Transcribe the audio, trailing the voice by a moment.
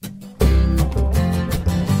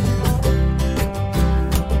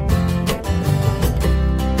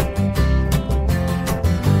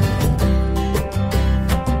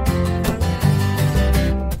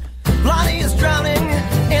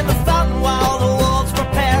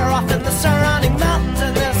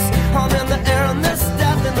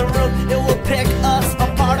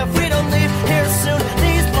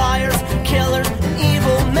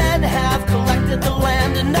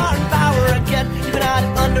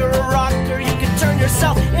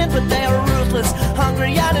yourself in, but they are ruthless,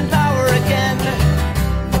 hungry and in power again.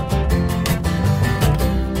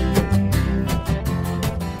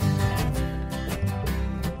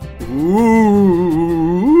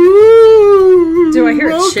 Ooh. Do I hear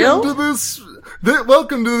a chill?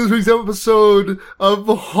 Welcome to this week's episode of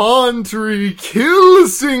Hauntree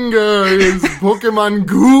Killsinger is Pokemon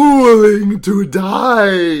Ghouling to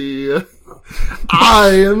Die. I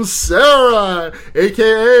am Sarah,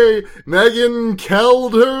 aka Megan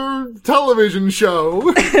killed her television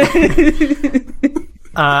show.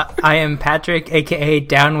 I am Patrick, aka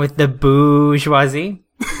Down with the Bourgeoisie.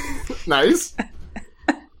 Nice.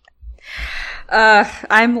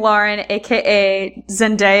 I'm Lauren, aka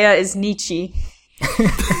Zendaya is Nietzsche.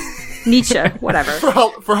 Nietzsche, whatever.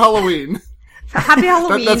 For Halloween. Happy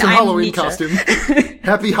Halloween. That's a I'm Halloween Nietzsche. costume.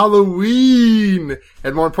 Happy Halloween!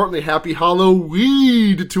 And more importantly, happy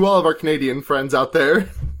Halloween to all of our Canadian friends out there.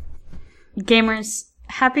 Gamers,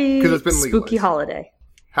 happy 'Cause it's been spooky legalized. holiday.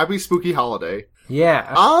 Happy spooky holiday.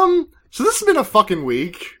 Yeah. So this has been a fucking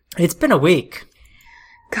week. It's been a week.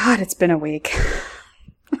 God, it's been a week.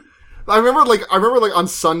 I remember on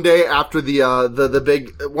Sunday after the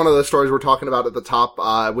big, one of the stories we're talking about at the top,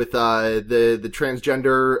 with, the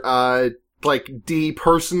transgender,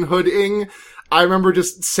 de-personhooding. I remember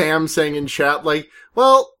just Sam saying in chat, like,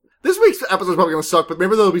 well, this week's episode's probably gonna suck, but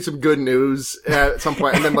maybe there'll be some good news at some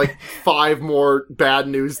point. And then, 5 more bad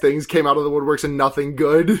news things came out of the woodworks and nothing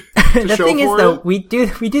good to The show thing is, for though, it. we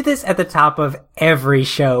do this at the top of every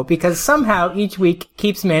show because somehow each week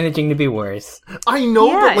keeps managing to be worse. I know,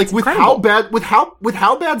 Yeah, but, it's with incredible.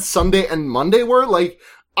 how bad Sunday and Monday were,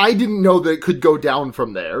 I didn't know that it could go down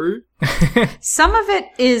from there. Some of it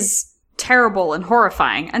is terrible and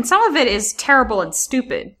horrifying, and some of it is terrible and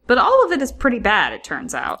stupid, but all of it is pretty bad, it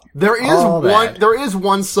turns out. There All bad. is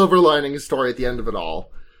one silver lining story at the end of it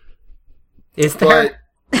all. Is there?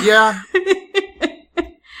 But, yeah.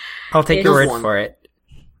 I'll take It your is word one. for it.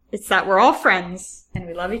 It's that we're all friends, and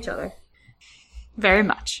we love each other. Very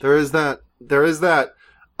much. There is that.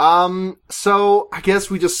 So I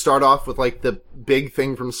guess we just start off with, the big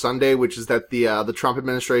thing from Sunday, which is that the Trump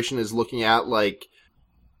administration is looking at,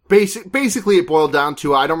 basically it boiled down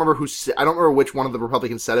to, I don't remember which one of the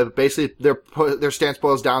Republicans said it, but basically their stance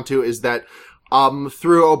boils down to is that,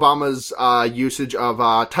 through Obama's, usage of,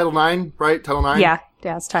 Title IX, right? Title IX? Yeah,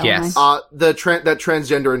 it's Title Yes. IX. that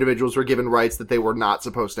transgender individuals were given rights that they were not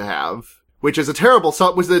supposed to have. Which is a terrible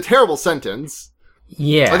sentence.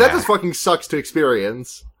 Yeah. That just fucking sucks to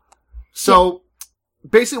experience. So,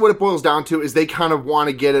 basically what it boils down to is they kind of want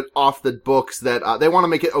to get it off the books that, they want to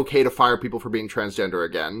make it okay to fire people for being transgender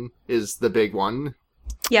again, is the big one.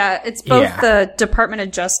 Yeah, it's both Yeah. the Department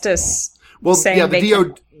of Justice Well, saying yeah, they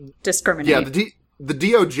can discriminate. Yeah, the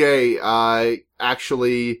DOJ,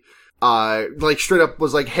 actually, straight up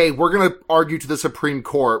was like, hey, we're gonna argue to the Supreme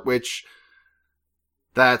Court, which,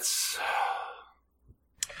 that's,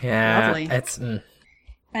 Yeah. Lovely. It's,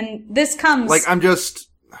 And this comes...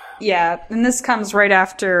 Yeah, and this comes right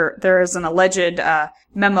after there is an alleged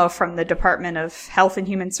memo from the Department of Health and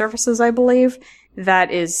Human Services, I believe,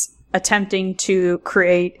 that is attempting to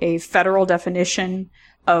create a federal definition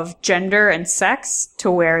of gender and sex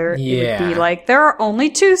to where it would be like, there are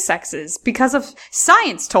only 2 sexes because of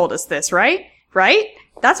science told us this, right? Right?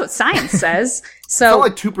 That's what science says. So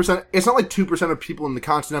it's not like 2% of people in the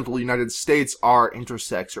continental United States are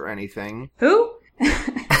intersex or anything. who?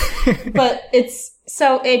 But it's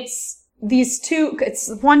these two, it's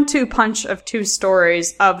 1-2 punch of 2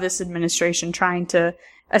 stories of this administration trying to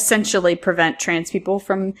essentially prevent trans people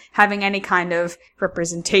from having any kind of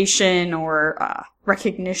representation or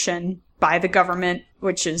recognition by the government,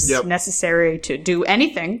 which is necessary to do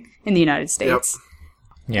anything in the United States.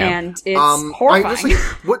 yeah. And it's horrifying.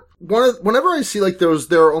 Whenever I see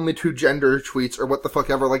there are only 2 gender tweets or what the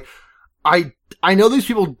fuck ever, I know these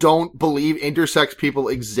people don't believe intersex people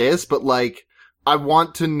exist, but I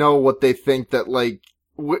want to know what they think that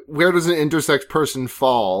where does an intersex person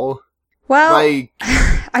fall? Well,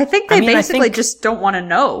 I think they basically just don't want to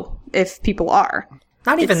know if people are.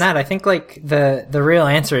 Not even that. I think the real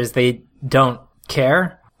answer is they don't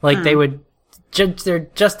care. They would they're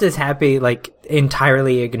just as happy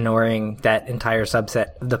entirely ignoring that entire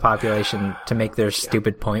subset of the population to make their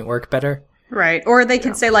stupid point work better. Right. Or they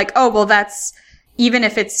can say oh, well, that's, even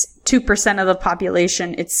if it's 2% of the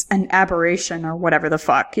population, it's an aberration or whatever the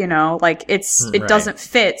fuck, it Right. doesn't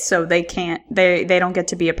fit, so they can't, they don't get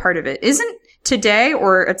to be a part of it. Isn't today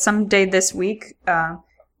or at some day this week,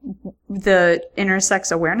 the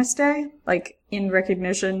Intersex Awareness Day, in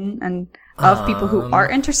recognition and of people who are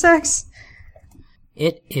intersex?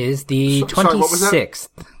 It is the Sorry, what was that? 26th.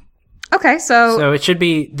 Okay, so it should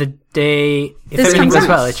be the day, if everything goes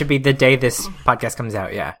well, it should be the day this podcast comes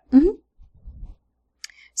out, yeah. Mm-hmm.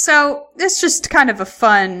 So, it's just kind of a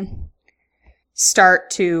fun start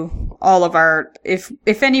to all of our, if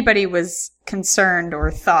anybody was concerned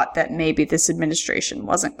or thought that maybe this administration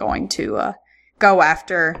wasn't going to go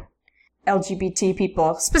after LGBT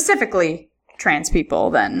people, specifically trans people,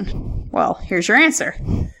 then, well, here's your answer.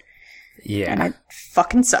 Yeah. And it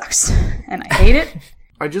fucking sucks. And I hate it.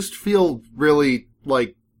 I just feel really,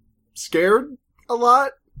 scared a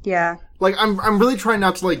lot. Yeah. I'm really trying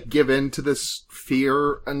not to, give in to this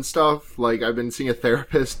fear and stuff. I've been seeing a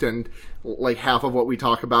therapist, and, half of what we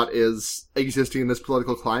talk about is existing in this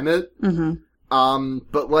political climate. Mm-hmm.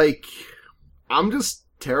 But, I'm just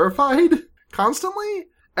terrified constantly.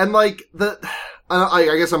 And, I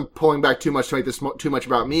guess I'm pulling back too much to make this too much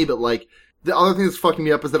about me, but, the other thing that's fucking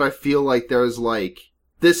me up is that I feel like there's,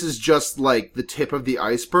 this is just, the tip of the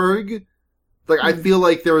iceberg. I feel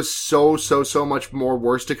like there is so much more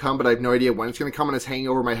worse to come, but I have no idea when it's gonna come, and it's hanging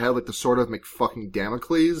over my head like the sword of McFucking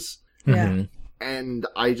Damocles. Yeah. Mm-hmm. And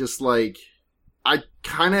I just, I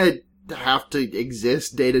kinda have to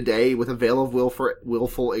exist day to day with a veil of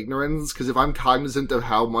willful ignorance, because if I'm cognizant of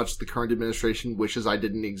how much the current administration wishes I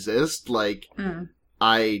didn't exist,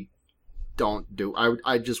 I don't do.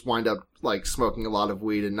 I just wind up, smoking a lot of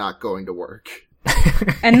weed and not going to work.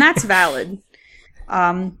 And that's valid.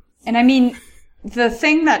 And I mean, the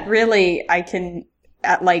thing that really I can,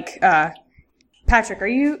 Patrick,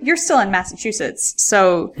 you're still in Massachusetts,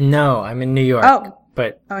 so. No, I'm in New York.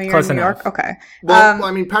 But you're close in New enough. York? Okay. Well,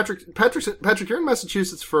 I mean, Patrick, you're in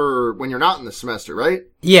Massachusetts for when you're not in the semester, right?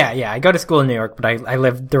 Yeah. I go to school in New York, but I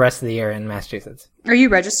live the rest of the year in Massachusetts. Are you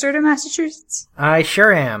registered in Massachusetts? I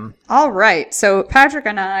sure am. All right. So Patrick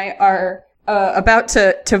and I are about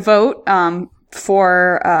to vote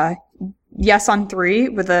for yes on 3,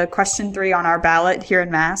 with a question 3 on our ballot here in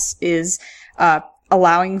Mass is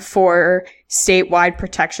allowing for statewide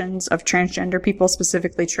protections of transgender people,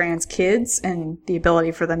 specifically trans kids, and the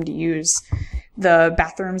ability for them to use the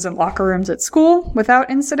bathrooms and locker rooms at school without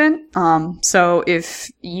incident. So if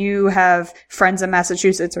you have friends in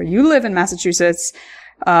Massachusetts or you live in Massachusetts,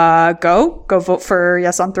 go vote for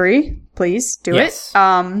yes on 3. Please do it.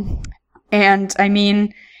 And I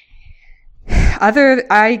mean,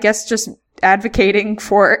 I guess just advocating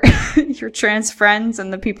for your trans friends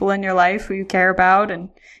and the people in your life who you care about, and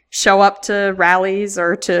show up to rallies,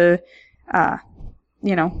 or to,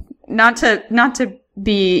 not to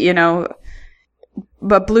be, a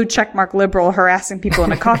blue checkmark liberal harassing people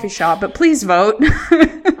in a coffee shop, but please vote.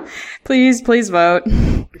 Please vote.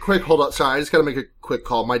 Quick, hold up. Sorry, I just gotta make a quick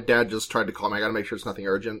call. My dad just tried to call me. I gotta make sure it's nothing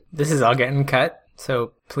urgent. This is all getting cut,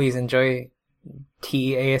 so please enjoy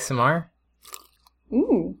TASMR.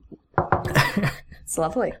 Ooh. It's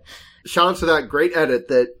lovely. Shout out to that great edit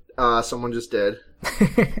that someone just did.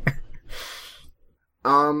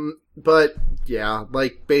 But yeah,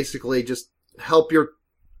 basically just help your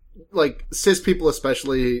cis people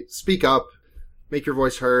especially speak up, make your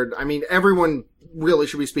voice heard. I mean, everyone really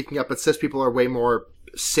should be speaking up, but cis people are way more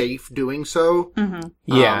safe doing so. Mm-hmm.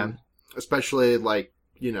 Yeah. Especially no,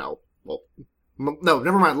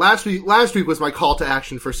 never mind. Last week was my call to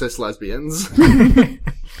action for cis lesbians.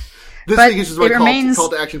 This week is just my call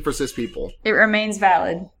to action for cis people. It remains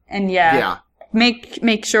valid. And yeah.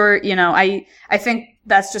 Make sure, I think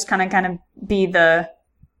that's just kind of be the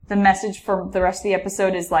message for the rest of the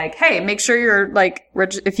episode is hey, make sure you're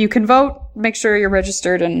if you can vote, make sure you're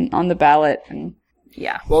registered and on the ballot, and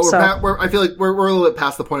yeah. Well, I feel like we're a little bit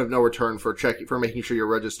past the point of no return for making sure you're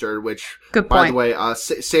registered, which, good point. By the way,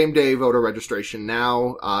 same day voter registration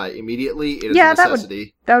now, immediately. It is a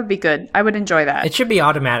necessity. That would be good. I would enjoy that. It should be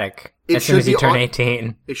automatic as soon as you turn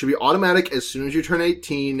 18. It should be automatic as soon as you turn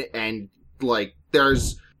 18, and the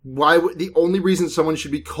only reason someone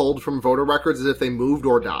should be culled from voter records is if they moved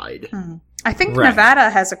or died. I think Nevada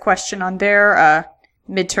has a question on their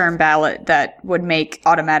midterm ballot that would make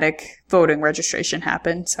automatic voting registration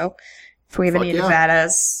happen. So if we have any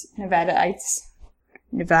Nevadaites,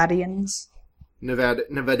 Nevadians,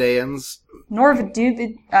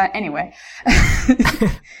 anyway.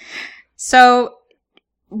 So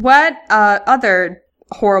what other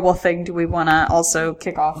horrible thing do we want to also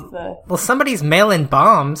kick off the... Well, somebody's mailing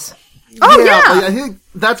bombs. Oh, yeah! I think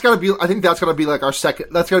that's gotta be our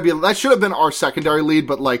second, that should have been our secondary lead,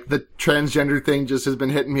 but the transgender thing just has been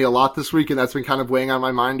hitting me a lot this week, and that's been kind of weighing on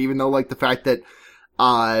my mind, even though the fact that,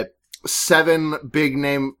 6 big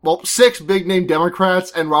name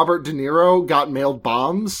Democrats and Robert De Niro got mailed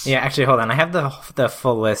bombs. Yeah, actually, hold on. I have the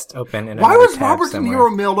full list open in Why was Robert somewhere. De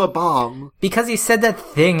Niro mailed a bomb? Because he said that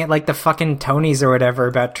thing at like the fucking Tonys or whatever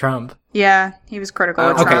about Trump. Yeah, he was critical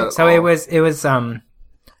of Trump. Okay, so it was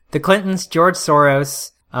the Clintons, George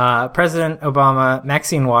Soros, President Obama,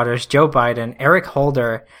 Maxine Waters, Joe Biden, Eric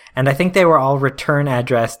Holder, and I think they were all return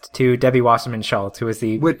addressed to Debbie Wasserman Schultz, who was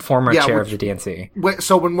the former chair of the DNC.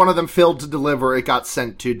 So when one of them failed to deliver, it got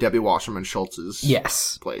sent to Debbie Wasserman Schultz's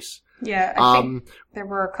place. Yeah, I think there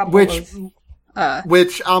were a couple of...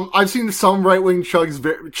 Which I've seen some right-wing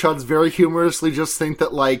chuds very humorously just think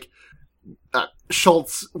that, like,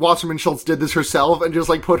 Wasserman Schultz did this herself and just,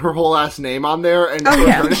 like, put her whole ass name on there and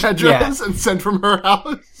return address and sent from her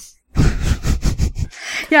house.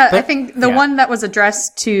 Yeah, I think the one that was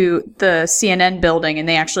addressed to the CNN building, and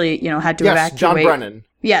they actually, had to evacuate. John Brennan.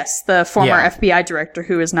 Yes, the former FBI director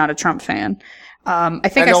who is not a Trump fan. I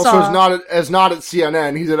think and also is not at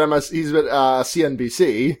CNN. He's at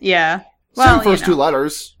CNBC. Yeah. Well, same first two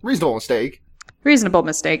letters. Reasonable mistake. Reasonable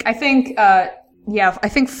mistake. I think. I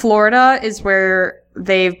think Florida is where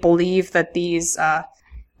they believe that these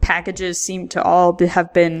packages seem to all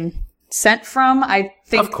have been sent from. I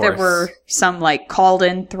think there were some like called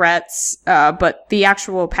in threats, but the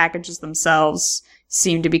actual packages themselves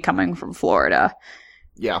seem to be coming from Florida.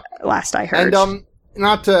 Yeah. Last I heard. And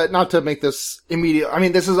not to make this immediate. I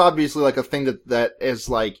mean, this is obviously like a thing that is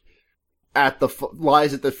like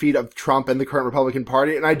lies at the feet of Trump and the current Republican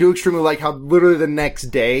Party. And I do extremely like how literally the next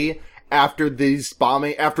day after these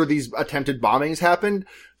attempted bombings happened,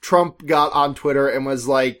 Trump got on Twitter and was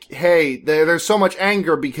like, "Hey, there's so much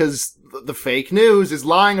anger because the fake news is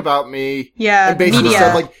lying about me." Yeah, and basically media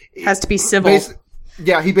said, like, has to be civil.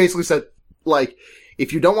 He basically said, like,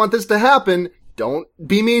 if you don't want this to happen, don't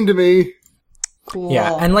be mean to me. Cool.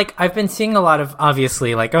 Yeah, and like I've been seeing a lot of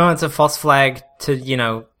obviously like, oh, it's a false flag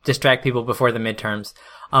to distract people before the midterms.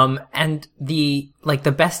 And the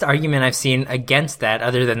best argument I've seen against that,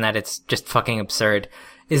 other than that it's just fucking absurd,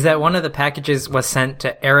 is that one of the packages was sent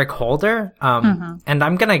to Eric Holder. And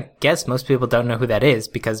I'm gonna guess most people don't know who that is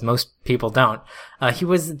because most people don't. He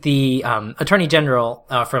was the, Attorney General,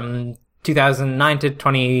 from 2009 to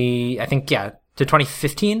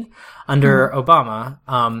 2015 under Obama.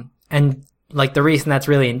 And like the reason that's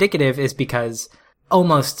really indicative is because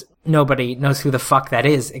almost nobody knows who the fuck that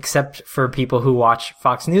is except for people who watch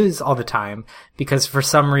Fox News all the time because for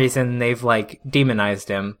some reason they've like demonized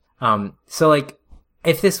him. So like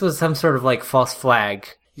if this was some sort of like false flag,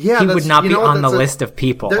 he would not be on the list of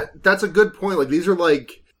people. That's a good point. Like these are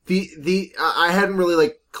like I hadn't really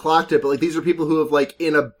like clocked it, but like these are people who have like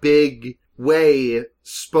in a big way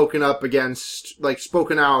spoken out against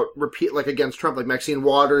Trump, like Maxine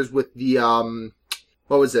Waters with the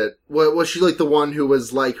what was it? Was she like the one who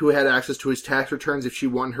was like who had access to his tax returns if she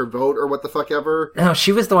won her vote or what the fuck ever? No,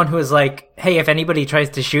 she was the one who was like, "Hey, if anybody tries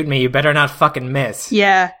to shoot me, you better not fucking miss."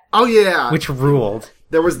 Yeah. Oh yeah. Which ruled.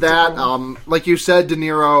 There was that. Like you said, De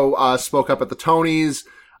Niro spoke up at the Tonys.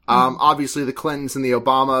 Obviously the Clintons and the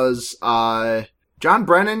Obamas. John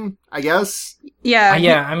Brennan, I guess.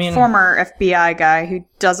 Yeah. I mean, former FBI guy who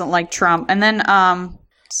doesn't like Trump, and then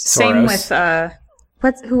same with Joe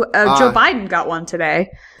Biden got one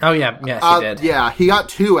today. Oh yeah, he did. Yeah, he got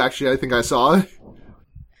 2 actually. I think I saw.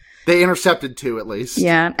 They intercepted 2 at least.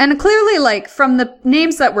 Yeah, and clearly, like from the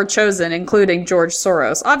names that were chosen, including George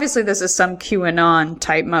Soros, obviously this is some QAnon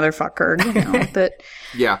type motherfucker. That.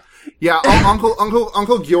 Yeah. Yeah,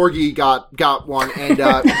 Uncle Georgi got one, and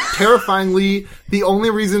terrifyingly, the only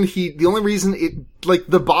reason it like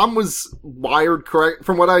the bomb was wired correct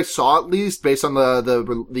from what I saw at least based on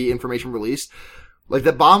the information released, like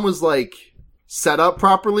the bomb was like set up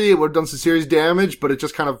properly, it would have done some serious damage, but it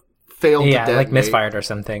just kind of failed to detonate. Like misfired or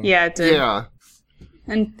something. Yeah, it did. Yeah,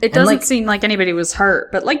 and it doesn't seem like anybody was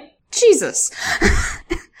hurt, but like Jesus,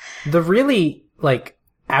 the really like.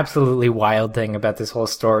 Absolutely wild thing about this whole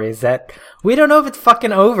story is that we don't know if it's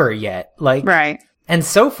fucking over yet. Like, right. And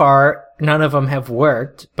so far, none of them have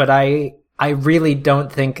worked, but I really don't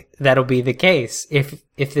think that'll be the case if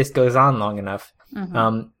this goes on long enough.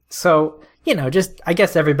 So, just, I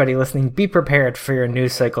guess everybody listening, be prepared for your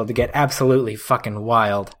news cycle to get absolutely fucking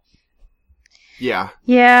wild. Yeah.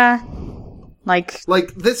 Yeah. Like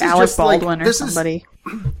this is Alec just Baldwin like, or somebody.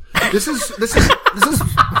 This is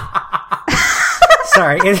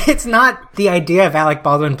Sorry, it's not the idea of Alec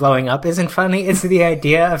Baldwin blowing up isn't funny. It's the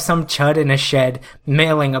idea of some chud in a shed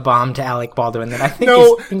mailing a bomb to Alec Baldwin that I think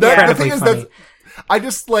is incredibly funny. I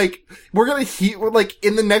just we're gonna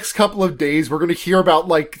in the next couple of days we're gonna hear about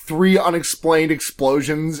 3 unexplained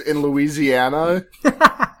explosions in Louisiana.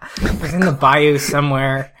 It was in the bayou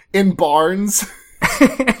somewhere. In barns.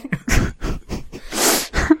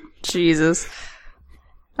 Jesus.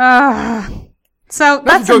 So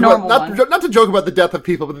that's a normal one. Not to joke about the death of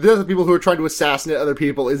people, but the death of people who are trying to assassinate other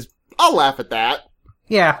people is... I'll laugh at that.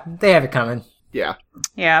 Yeah, they have it coming. Yeah.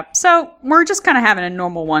 Yeah, so we're just kind of having a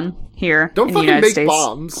normal one here Don't in the fucking United make States.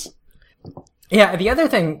 bombs. Yeah, the other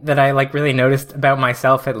thing that I, like, really noticed about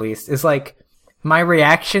myself, at least, is, like, my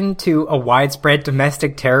reaction to a widespread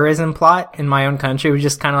domestic terrorism plot in my own country was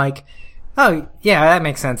just kind of like, oh, yeah, that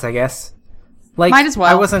makes sense, I guess. Like, might as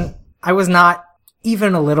well. I was not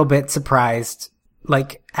even a little bit surprised,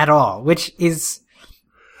 like, at all, which is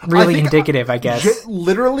really indicative, I guess.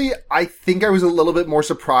 Literally, I think I was a little bit more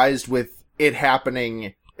surprised with it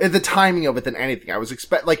happening, the timing of it than anything. I was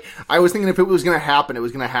thinking if it was going to happen, it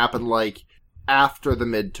was going to happen, like, after the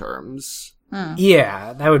midterms.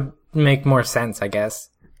 Yeah, that would make more sense, I guess.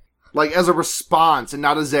 Like, as a response, and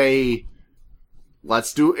not as a,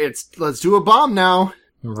 let's do a bomb now.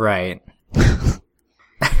 Right.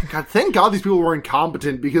 God, thank God these people were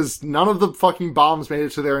incompetent, because none of the fucking bombs made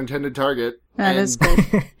it to their intended target. That is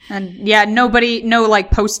good. And yeah, no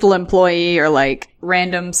like postal employee or like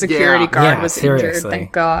random security guard was injured,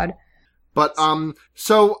 thank God. But,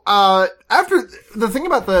 after, the thing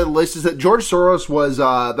about the list is that George Soros was,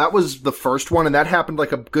 that was the first one, and that happened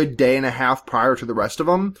like a good day and a half prior to the rest of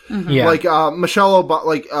them. Mm-hmm. Yeah. Like, Michelle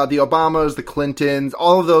Obama, the Obamas, the Clintons,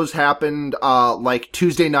 all of those happened, like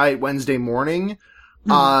Tuesday night, Wednesday morning.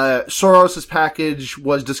 Soros's package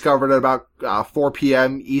was discovered at about, 4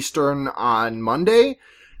 p.m. Eastern on Monday.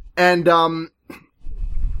 And,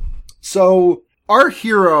 so, our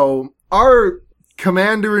hero, our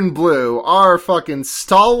Commander in Blue, our fucking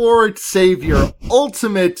stalwart savior,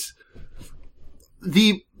 ultimate,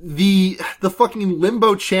 the fucking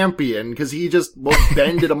limbo champion, because he just will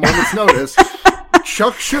bend at a moment's notice,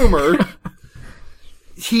 Chuck Schumer,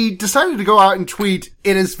 he decided to go out and tweet,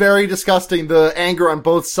 "It is very disgusting, the anger on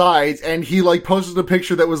both sides," and he, like, posted a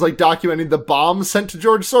picture that was, like, documenting the bombs sent to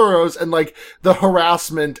George Soros and, like, the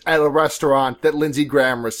harassment at a restaurant that Lindsey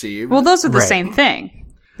Graham received. Well, those are the same thing.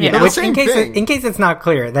 Yeah, which, in case it's not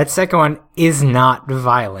clear, that second one is not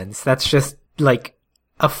violence. That's just, like,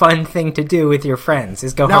 a fun thing to do with your friends,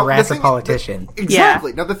 is harass a politician.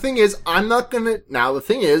 Exactly. Yeah. Now, the thing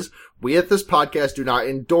is, we at this podcast do not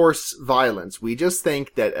endorse violence. We just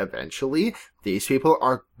think that eventually these people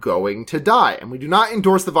are going to die, and we do not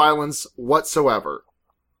endorse the violence whatsoever.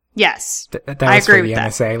 Yes. I agree with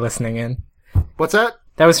that. NSA listening in. What's that?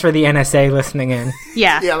 That was for the NSA listening in.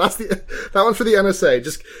 Yeah. Yeah, that one's for the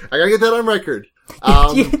NSA. I gotta get that on record.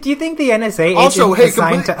 Do you think the NSA agent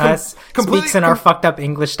assigned to us speaks in our fucked up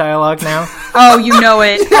English dialogue now? Oh, you know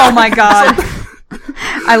it. Oh my God.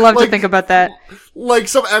 I love to think about that. Like,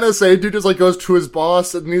 some NSA dude just, like, goes to his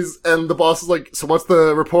boss, and the boss is like, "So what's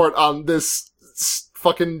the report on this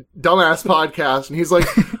fucking dumbass podcast?" And he's like,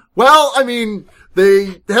 "Well, I mean,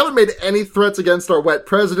 they haven't made any threats against our wet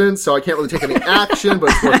president, so I can't really take any action, but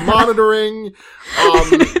it's worth monitoring.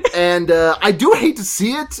 And I do hate to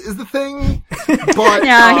see it, is the thing. But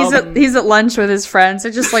yeah, he's at lunch with his friends,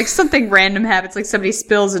 and just like something random happens, like somebody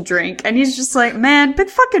spills a drink, and he's just like, "Man, big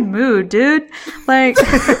fucking mood, dude." Like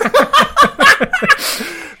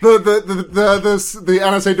the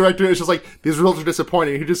NSA director is just like, "These results are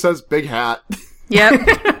disappointing." He just says, "Big hat." Yep.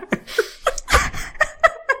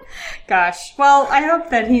 Gosh. Well, I hope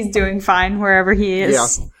that he's doing fine wherever he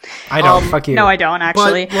is. Yeah. I don't. Fuck you. No, I don't,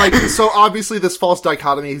 actually. But, like, so obviously this false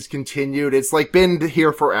dichotomy has continued. It's, like, been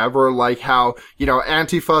here forever, like how, you know,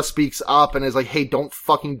 Antifa speaks up and is like, "Hey, don't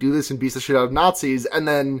fucking do this," and beats the shit out of Nazis, and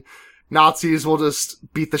then Nazis will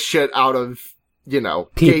just beat the shit out of, you know,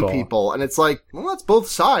 gay people. And it's like, well, that's both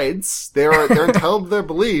sides. They're entitled to their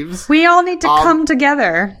beliefs. We all need to come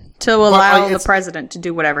together to allow the president to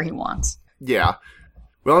do whatever he wants. Yeah.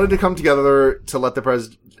 We all need to come together to let the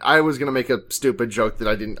president... I was gonna make a stupid joke that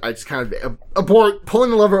I didn't... I just kind of...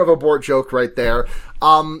 pulling the lever of abort joke right there.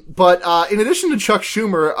 But in addition to Chuck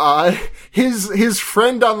Schumer, his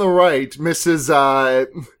friend on the right, Mrs.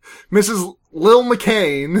 Lil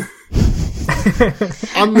McCain...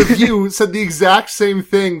 on The View said the exact same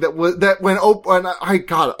thing that when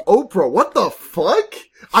Oprah, what the fuck?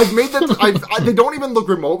 I've made that, they don't even look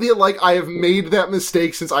remotely like I have made that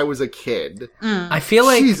mistake since I was a kid. I feel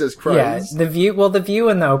like, Jesus Christ. Yeah, The View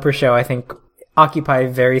and the Oprah Show, I think, occupy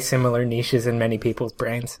very similar niches in many people's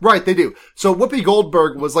brains. Right, they do. So Whoopi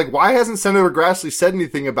Goldberg was like, "Why hasn't Senator Grassley said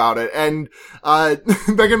anything about it?" And,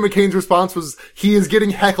 Meghan McCain's response was, "He is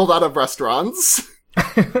getting heckled out of restaurants."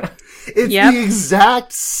 It's the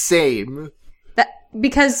exact same.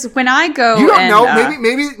 because when I go, you don't know.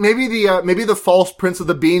 Maybe the false prince of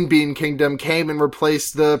the Bean Kingdom came and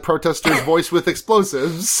replaced the protester's voice with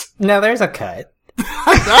explosives. No, there's a cut.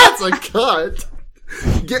 That's a cut.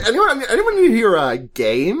 Anyone hear a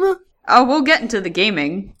game? Oh, we'll get into the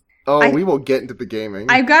gaming. We will get into the gaming.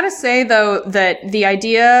 I've got to say, though, that the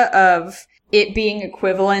idea of it being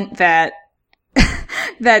equivalent that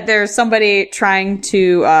that there's somebody trying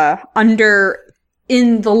to,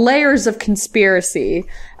 in the layers of conspiracy,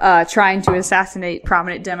 trying to assassinate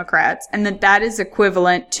prominent Democrats, and that is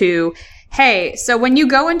equivalent to, hey, so when you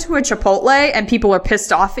go into a Chipotle and people are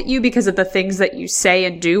pissed off at you because of the things that you say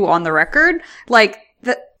and do on the record, like,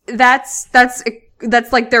 that's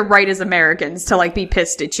like their right as Americans to like be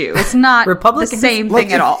pissed at you. It's not the same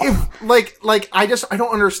thing at all. I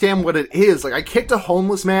don't understand what it is. Like, I kicked a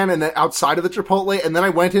homeless man outside of the Chipotle, and then I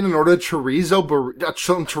went in and ordered some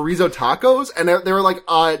chorizo tacos, and they were like,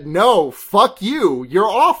 no, fuck you. You're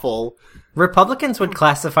awful. Republicans would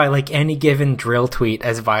classify like any given drill tweet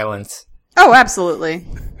as violence. Oh, absolutely.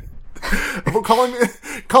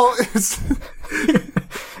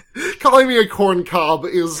 Calling me a corn cob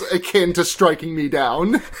is akin to striking me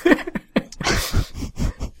down.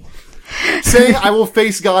 Saying I will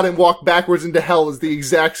face God and walk backwards into hell is the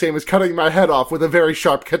exact same as cutting my head off with a very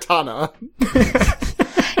sharp katana.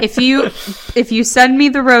 If you send me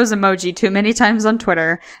the rose emoji too many times on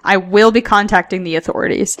Twitter, I will be contacting the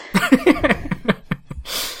authorities.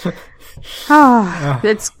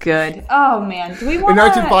 That's good. Oh man, do we want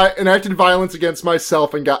enacted violence against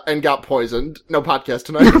myself and got poisoned? No podcast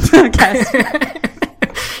tonight. No podcast.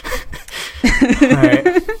 All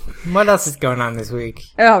right. What else is going on this week?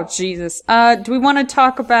 Oh Jesus. Do we want to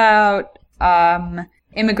talk about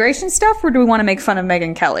immigration stuff, or do we want to make fun of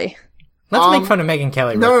Megyn Kelly? Let's make fun of Megyn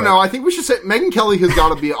Kelly. No. I think we should say Megyn Kelly has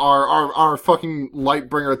got to be our fucking light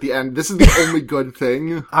bringer at the end. This is the only good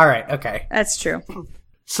thing. All right. Okay. That's true.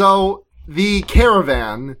 So the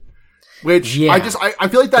caravan, which I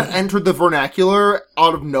feel like that entered the vernacular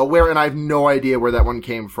out of nowhere, and I have no idea where that one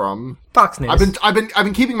came from. Fox News. I've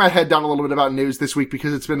been keeping my head down a little bit about news this week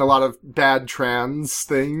because it's been a lot of bad trans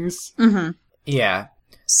things. Mm-hmm. Yeah.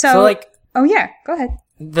 So like, oh yeah, go ahead.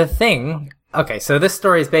 The thing. Okay, so this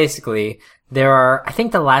story is basically I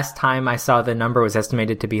think the last time I saw the number was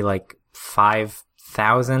estimated to be like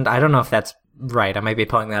 5,000. I don't know if that's right. I might be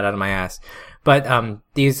pulling that out of my ass. But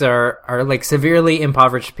these are like severely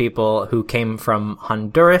impoverished people who came from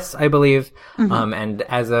Honduras, I believe. Mm-hmm. And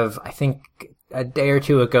as of, I think, a day or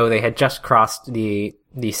two ago, they had just crossed the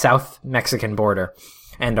South Mexican border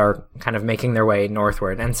and are kind of making their way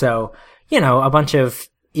northward. And so, a bunch of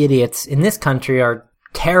idiots in this country are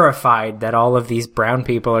terrified that all of these brown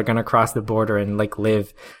people are going to cross the border and like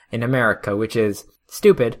live in America, which is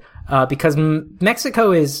stupid, because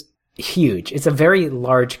Mexico is huge. It's a very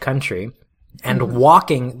large country. And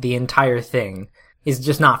walking the entire thing is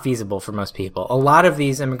just not feasible for most people. A lot of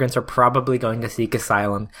these immigrants are probably going to seek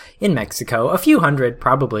asylum in Mexico. A few hundred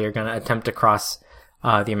probably are going to attempt to cross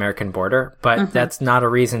the American border, but that's not a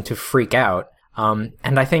reason to freak out. And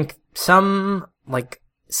I think some like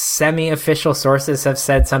semi-official sources have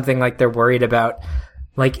said something like they're worried about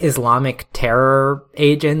like Islamic terror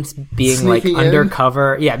agents being sneaking like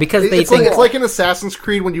undercover. Yeah, because it's like in Assassin's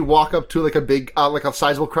Creed when you walk up to like a big, like a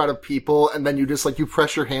sizable crowd of people and then you just like, you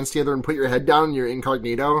press your hands together and put your head down and you're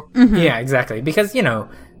incognito. Mm-hmm. Yeah, exactly. Because,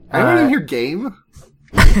 anyone in here game?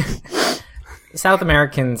 South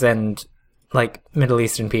Americans and like Middle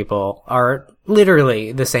Eastern people are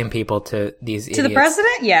literally the same people to these idiots. To the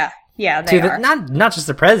president? Yeah. Yeah, they are. Not just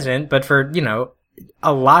the president, but for,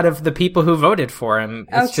 a lot of the people who voted for him.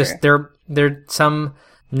 It's just they're some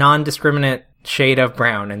non-discriminate shade of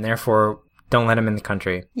brown, and therefore don't let him in the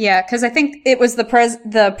country. Yeah, because I think it was the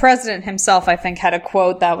president himself, I think, had a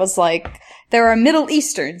quote that was like, there are Middle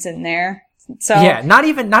Easterns in there. So yeah, not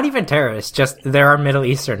even terrorists, just there are Middle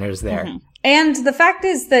Easterners there. Mm-hmm. And the fact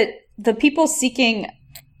is that the people seeking,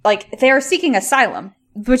 like, they are seeking asylum,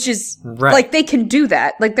 which is, right. Like, they can do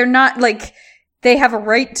that. Like, they're not, like, they have a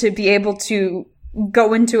right to be able to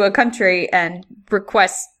go into a country and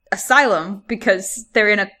request asylum because they're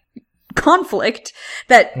in a conflict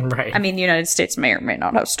that, right. I mean, the United States may or may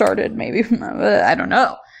not have started, maybe. I don't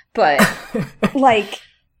know. But, like,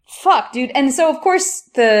 fuck, dude. And so, of course,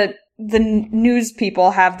 the news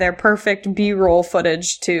people have their perfect B-roll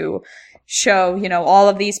footage to show, all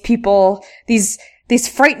of these people, these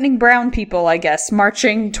frightening brown people, I guess,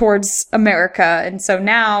 marching towards America. And so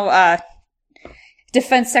now,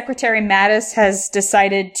 Defense Secretary Mattis has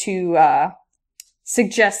decided to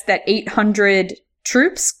suggest that 800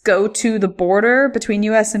 troops go to the border between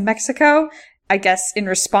U.S. and Mexico I guess, in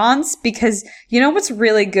response, because you know what's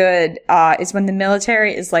really good is when the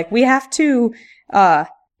military is like, we have to we're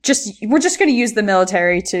just going to use the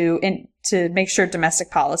military to make sure domestic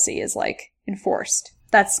policy is like enforced.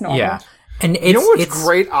 That's normal. Yeah. And you know what's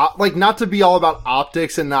great? Like, not to be all about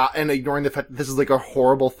optics and ignoring the fact that this is like a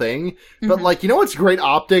horrible thing, but like, you know what's great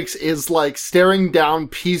optics is like staring down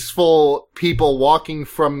peaceful people walking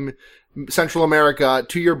from Central America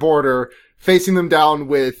to your border, facing them down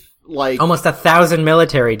with like almost 1,000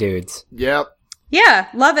 military dudes. Yep. Yeah,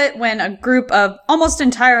 love it when a group of almost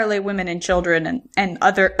entirely women and children and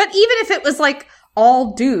other, but even if it was like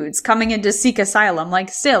all dudes coming in to seek asylum, like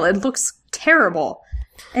still, it looks terrible.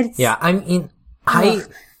 Yeah, I mean,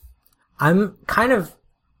 I'm kind of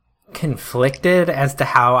conflicted as to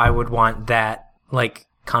how I would want that, like,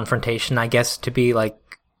 confrontation, I guess, to be, like,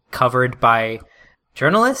 covered by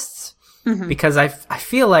journalists. Because I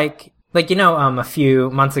feel like, you know, a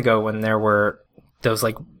few months ago when there were those,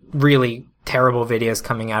 like, really terrible videos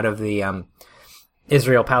coming out of the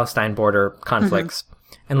Israel-Palestine border conflicts,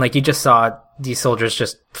 and, like, you just saw these soldiers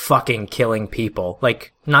just fucking killing people.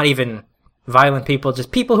 Like, not even violent people,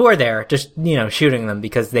 just people who are there, just, you know, shooting them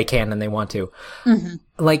because they can and they want to.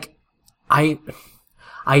 Like, I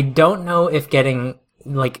don't know if getting,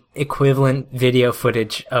 like, equivalent video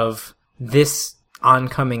footage of this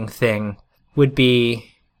oncoming thing would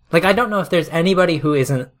be, like, I don't know if there's anybody who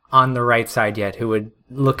isn't on the right side yet who would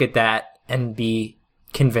look at that and be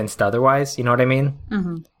convinced otherwise, you know what I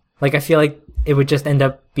mean? Like, I feel like it would just end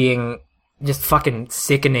up being just fucking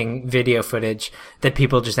sickening video footage that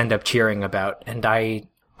people just end up cheering about. And I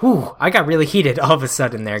got really heated all of a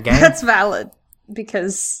sudden there, gang. That's valid.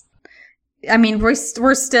 Because, I mean, we're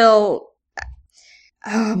still,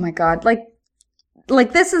 oh my god, like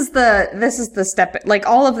this is the step, like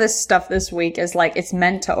all of this stuff this week is like, it's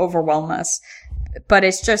meant to overwhelm us. But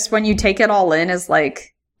it's just when you take it all in is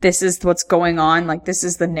like, this is what's going on, like this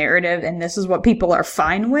is the narrative and this is what people are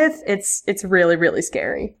fine with. It's really, really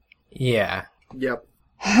scary. Yeah. Yep.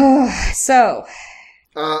 So.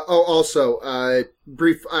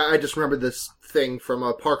 Brief. I just remembered this thing from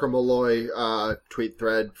a Parker Malloy tweet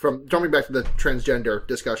thread from jumping back to the transgender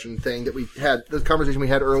discussion thing that we had, the conversation we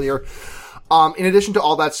had earlier. In addition to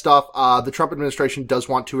all that stuff, the Trump administration does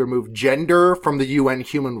want to remove gender from the UN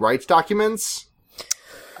human rights documents.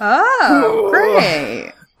 Oh,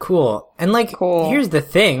 great. Cool. And like, here's the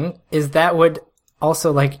thing, is that would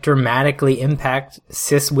also like dramatically impact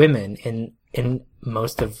cis women in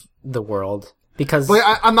most of the world. Because like,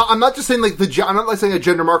 I'm not just saying like I'm not like saying a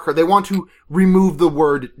gender marker. They want to remove the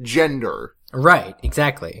word gender. Right,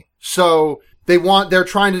 exactly. So they're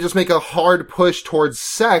trying to just make a hard push towards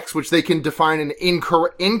sex, which they can define in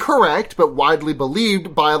incorrect but widely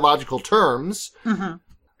believed biological terms.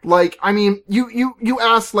 Like, I mean, you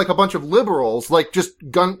ask like a bunch of liberals, like just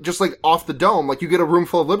like off the dome, like you get a room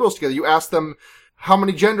full of liberals together, you ask them how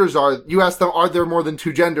many genders you ask them, are there more than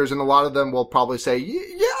 2 genders? And a lot of them will probably say,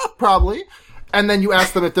 yeah, probably. And then you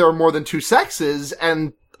ask them if there are more than 2 sexes,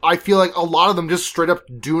 and I feel like a lot of them just straight up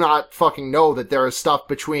do not fucking know that there is stuff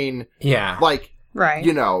between, like, right.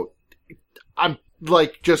 You know, I'm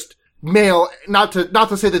like just male, not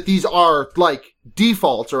to say that these are like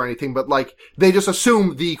defaults or anything, but like they just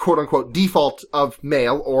assume the quote unquote default of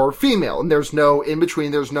male or female, and there's no in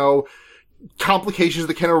between, there's no complications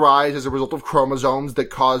that can arise as a result of chromosomes that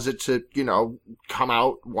cause it to, you know, come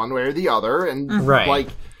out one way or the other, and like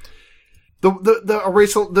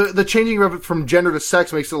the changing of it from gender to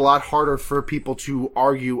sex makes it a lot harder for people to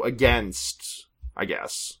argue against, I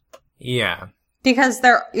guess. Yeah. Because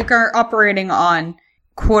they're operating on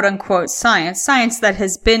quote unquote science that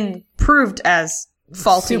has been proved as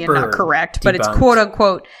faulty super and not correct, debunked. but it's quote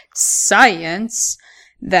unquote science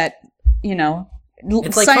that, you know,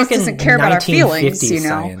 it's science like doesn't care about our feelings, you know.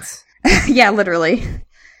 Science. Yeah, literally.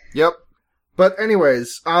 Yep. But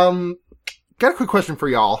anyways, got a quick question for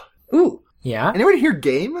y'all. Ooh. Yeah? Anyone here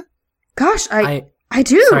game? Gosh, I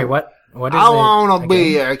do. Sorry, what is it? I wanna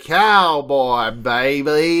be a cowboy,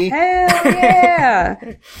 baby. Hell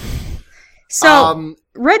yeah. So,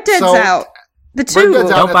 Red Dead's out. The 2. Red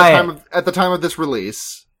Dead's out Don't buy it. at the time of this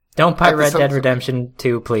release. Don't buy Red Dead Redemption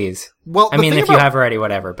 2, please. Well, I mean, if you have already,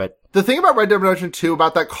 whatever, but... The thing about Red Dead Redemption 2,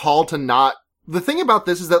 about that call to not... The thing about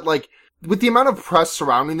this is that, like, with the amount of press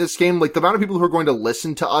surrounding this game, like, the amount of people who are going to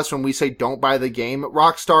listen to us when we say don't buy the game,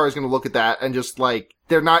 Rockstar is going to look at that and just, like,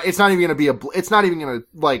 it's not even going to be it's not even going to,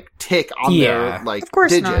 like, tick on their, like, of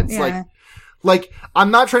course digits. Not, yeah. Like,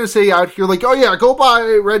 I'm not trying to say out here, like, oh yeah, go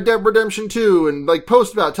buy Red Dead Redemption 2 and, like,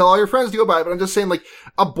 post about it, tell all your friends to go buy it, but I'm just saying, like,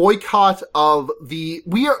 a boycott of we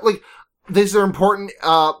are, like, these are important.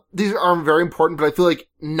 These are very important, but I feel like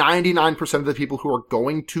 99% of the people who are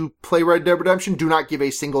going to play Red Dead Redemption do not give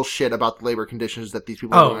a single shit about the labor conditions that these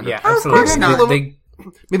people are under. Yeah, absolutely.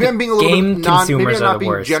 Maybe I'm being a little bit maybe I'm not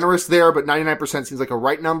being generous there, but 99% seems like a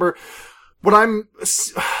right number.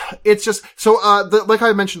 It's just, so, like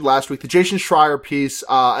I mentioned last week, the Jason Schreier piece,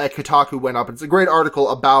 at Kotaku went up. It's a great article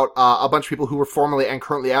about, a bunch of people who were formerly and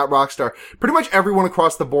currently at Rockstar. Pretty much everyone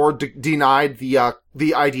across the board denied the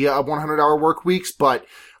idea of 100-hour work weeks, but,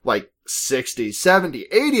 like, 60, 70,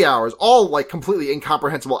 80 hours, all, like, completely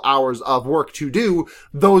incomprehensible hours of work to do,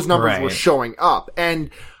 those numbers were showing up. And,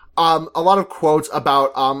 a lot of quotes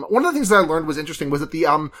about, one of the things that I learned was interesting was that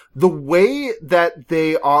the way that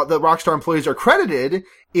the Rockstar employees are credited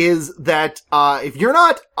is that, if you are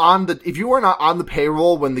not on the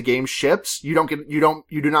payroll when the game ships, you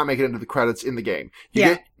do not make it into the credits in the game.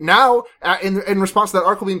 Now, in response to that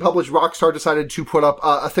article being published, Rockstar decided to put up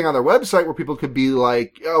a thing on their website where people could be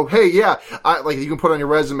like, oh, hey, like you can put on your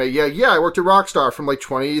resume, I worked at Rockstar from like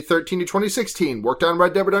 2013 to 2016, worked on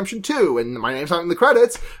Red Dead Redemption 2, and my name's not in the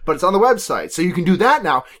credits, but it's on the website. So you can do that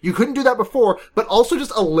now. You couldn't do that before, but also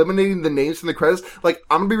just eliminating the names from the credits. Like,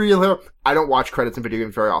 I'm gonna be real here. I don't watch credits in video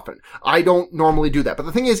games very often. I don't normally do that. But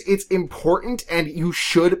the thing is, it's important and you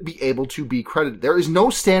should be able to be credited. There is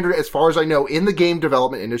no standard, as far as I know, in the game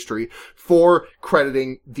development industry for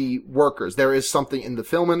crediting the workers. There is something in the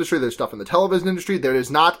film industry. There's stuff in the television industry. There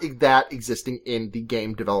is not that existing in the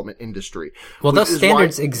game development industry. Well, those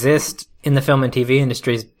standards exist in the film and TV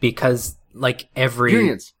industries because, like, every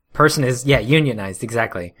unions. Person is, unionized.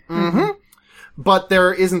 Exactly. Mm-hmm. But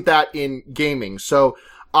there isn't that in gaming. So,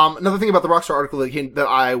 another thing about the Rockstar article that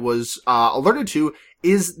I was, alerted to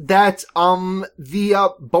is that,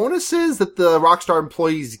 the, bonuses that the Rockstar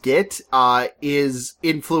employees get, is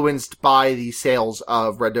influenced by the sales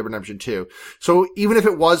of Red Dead Redemption 2. So even if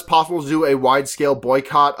it was possible to do a wide-scale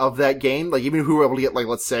boycott of that game, like even if we were able to get, like,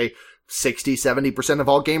 let's say, 60, 70% of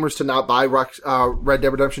all gamers to not buy Red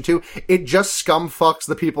Dead Redemption 2. It just scum fucks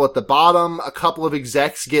the people at the bottom. A couple of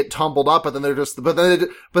execs get tumbled up, but then they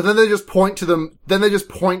just point to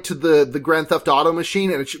the Grand Theft Auto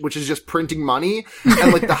machine, which is just printing money.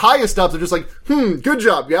 And like the highest ups are just like, good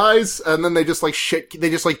job, guys. And then they just like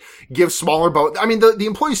give smaller I mean, the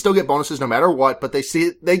employees still get bonuses no matter what, but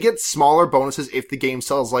they get smaller bonuses if the game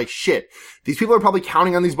sells like shit. These people are probably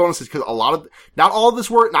counting on these bonuses because not all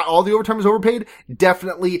the overtime is overpaid,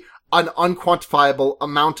 definitely an unquantifiable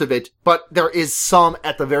amount of it, but there is some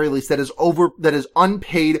at the very least that is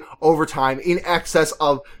unpaid overtime in excess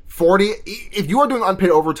of 40. If you are doing unpaid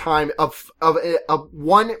overtime of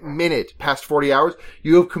 1 minute past 40 hours,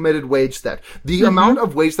 you have committed wage theft. The amount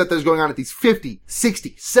of wage theft that is going on at these 50,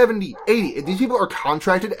 60, 70, 80, if these people are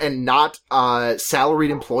contracted and not,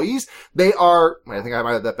 salaried employees, I think I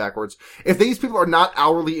might have that backwards. If these people are not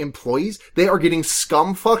hourly employees, they are getting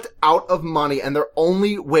scum fucked out of money, and their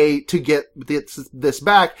only way to get this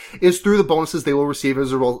back is through the bonuses they will receive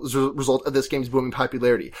as a result of this game's booming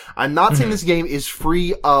popularity. I'm not saying this game is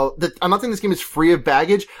free of I'm not saying this game is free of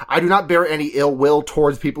baggage. I do not bear any ill will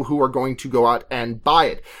towards people who are going to go out and buy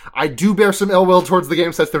it. I do bear some ill will towards the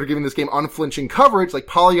game sets that are giving this game unflinching coverage, like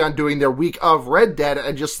Polygon doing their week of Red Dead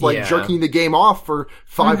and just jerking the game off for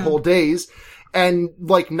 5 whole days. And,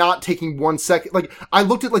 like, not taking 1 second. Like, I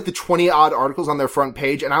looked at, like, the 20-odd articles on their front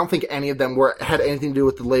page, and I don't think any of them had anything to do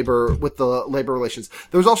with the labor relations.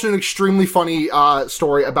 There was also an extremely funny,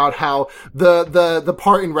 story about how the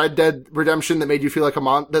part in Red Dead Redemption that made you feel like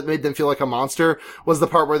that made them feel like a monster was the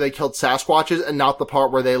part where they killed Sasquatches and not the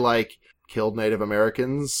part where they, like, killed Native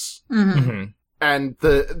Americans. Mm-hmm. And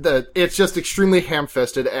it's just extremely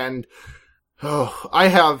ham-fisted, and,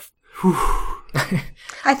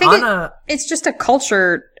 I think it's just a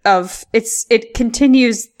culture of it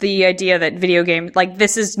continues the idea that video games, like,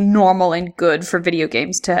 this is normal and good for video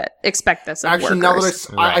games to expect this of Actually, workers.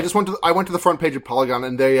 Now that I went to the front page of Polygon,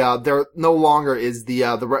 and there no longer is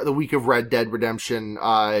the week of Red Dead Redemption,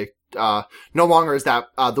 no longer is that,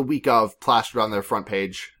 the week of plastered on their front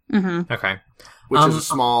page. Mm-hmm. Okay. Which is a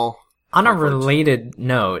small. On a related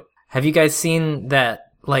note, have you guys seen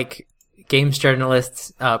that, like, games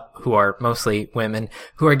journalists, who are mostly women,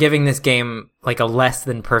 who are giving this game, like, a less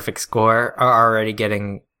than perfect score, are already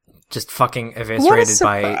getting just fucking eviscerated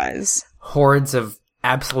by hordes of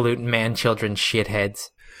absolute man-children shitheads?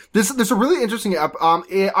 There's a really interesting app.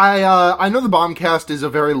 I know the Bombcast is a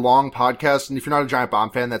very long podcast, and if you're not a giant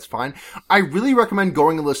Bomb fan, that's fine. I really recommend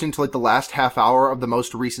going and listening to, like, the last half hour of the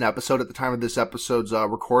most recent episode at the time of this episode's,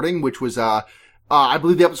 recording, which was, I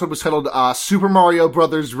believe the episode was titled, Super Mario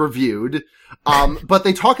Brothers Reviewed. But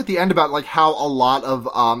they talk at the end about, like, how a lot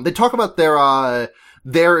of, they talk about their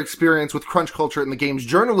their experience with crunch culture and the game's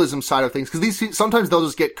journalism side of things. Cause sometimes they'll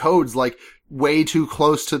just get codes like way too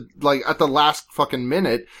close to like at the last fucking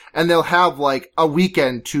minute, and they'll have like a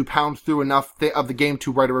weekend to pound through enough of the game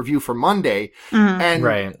to write a review for Monday.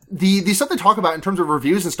 And the stuff they talk about in terms of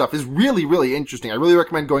reviews and stuff is really, really interesting. I really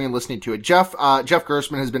recommend going and listening to it. Jeff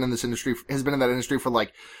Gerstmann has been in that industry for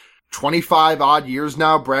like 25 odd years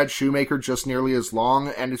now. Brad Shoemaker just nearly as long,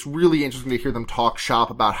 and it's really interesting to hear them talk shop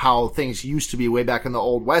about how things used to be way back in the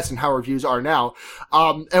Old West and how reviews are now.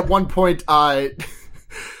 At one point,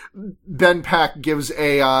 Ben Pack gives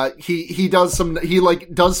he does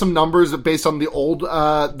some numbers based on the old,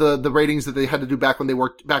 the ratings that they had to do back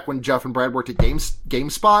when Jeff and Brad worked at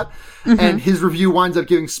GameSpot. And his review winds up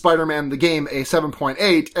giving Spider-Man the game a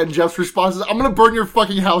 7.8, and Jeff's response is, I'm gonna burn your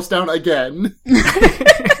fucking house down again.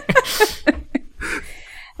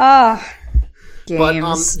 Games. But,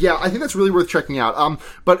 I think that's really worth checking out.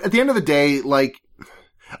 But at the end of the day, like,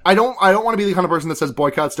 I don't want to be the kind of person that says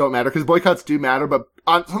boycotts don't matter, because boycotts do matter, but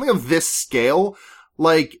on something of this scale,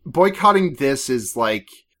 like, boycotting this is like,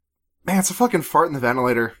 man, it's a fucking fart in the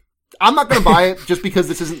ventilator. I'm not gonna buy it just because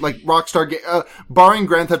this isn't like Rockstar barring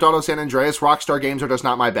Grand Theft Auto San Andreas, Rockstar games are just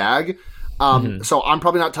not my bag. So I'm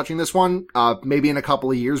probably not touching this one, maybe in a couple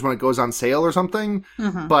of years when it goes on sale or something,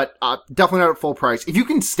 but, definitely not at full price. If you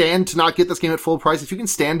can stand to not get this game at full price, if you can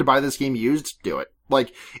stand to buy this game used, do it.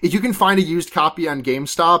 Like, if you can find a used copy on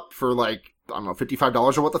GameStop for like, I don't know,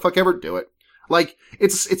 $55 or what the fuck ever, do it. Like,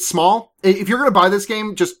 it's small. If you're gonna buy this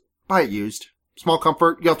game, just buy it used. Small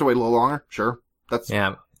comfort. You have to wait a little longer. Sure.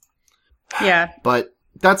 Yeah. But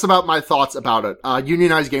that's about my thoughts about it.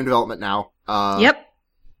 Unionized game development now. Yep.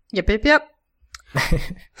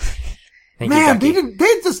 Man,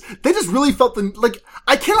 they just really felt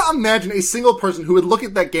I cannot imagine a single person who would look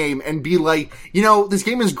at that game and be like, you know, this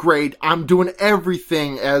game is great. I'm doing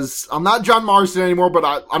everything I'm not John Marston anymore,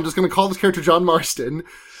 but I'm just gonna call this character John Marston.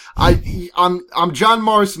 I'm John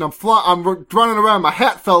Marston. I'm running around. My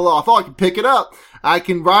hat fell off. Oh, I can pick it up. I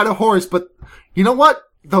can ride a horse, but you know what?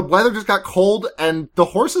 The weather just got cold, and the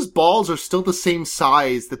horse's balls are still the same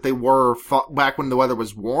size that they were back when the weather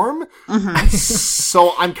was warm.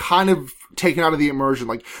 So I'm kind of taken out of the immersion.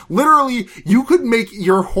 Like, literally, you could make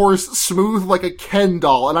your horse smooth like a Ken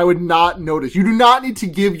doll, and I would not notice. You do not need to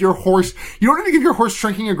give your horse, you don't need to give your horse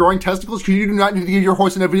shrinking and growing testicles, you do not need to give your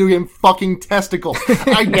horse in a video game fucking testicles.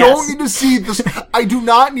 I don't need to see this, I do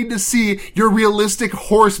not need to see your realistic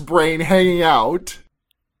horse brain hanging out.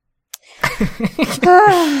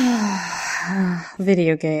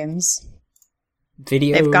 Video games.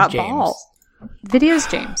 They've got James. balls. Videos,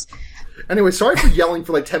 James. Anyway, sorry for yelling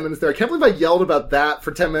for like 10 minutes there. I can't believe I yelled about that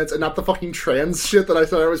for 10 minutes and not the fucking trans shit that I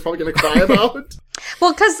thought I was probably going to cry about.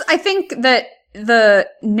 Well, because I think that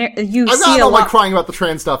I'm not like crying about the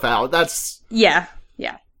trans stuff out. That's... Yeah.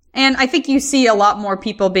 And I think you see a lot more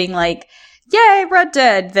people being like, yay, Red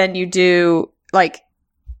Dead, than you do, like...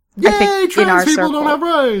 Yay, trans people don't have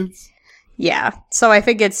rights! Yeah. So I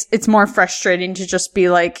think it's more frustrating to just be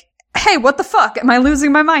like, hey, what the fuck? Am I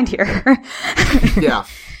losing my mind here? Yeah.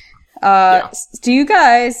 Do you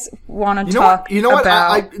guys want to talk about... You know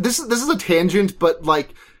what? This is a tangent, but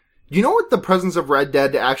like, you know what the presence of Red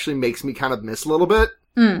Dead actually makes me kind of miss a little bit?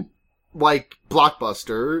 Like,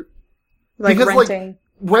 Blockbuster. Like because, renting. Like,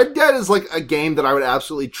 Red Dead is like a game that I would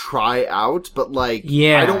absolutely try out, but like,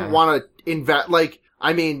 I don't want to invest, like,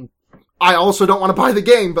 I mean... I also don't want to buy the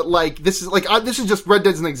game, but like, this is just Red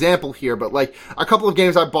Dead's an example here, but like, a couple of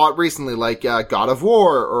games I bought recently, like, God of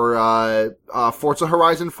War, or, Forza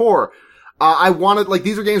Horizon 4. I wanted, like,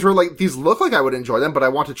 these are games where like, these look like I would enjoy them, but I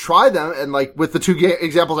want to try them, and like, with the two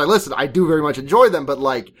examples I listed, I do very much enjoy them, but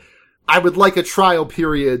like, I would like a trial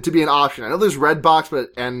period to be an option. I know there's Redbox,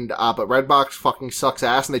 but Redbox fucking sucks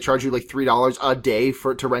ass, and they charge you like $3 a day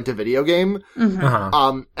to rent a video game.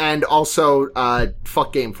 And also,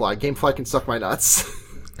 fuck GameFly. GameFly can suck my nuts.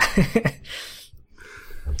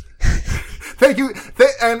 Thank you.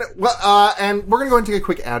 And we're gonna go and take a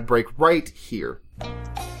quick ad break right here.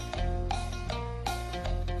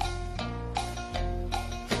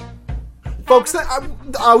 Folks, we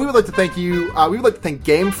would like to thank you. We would like to thank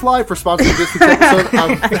GameFly for sponsoring this week's episode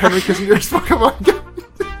of Henry Kissinger's Pokemon Go.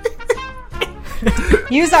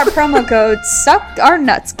 Use our promo code Suck Our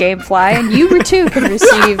Nuts GameFly, and you too can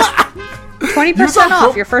receive 20%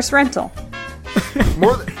 off your first rental.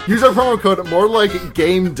 Use our promo code more like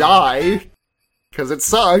Game Die, because it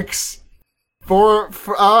sucks, for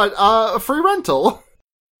a free rental.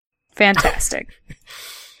 Fantastic.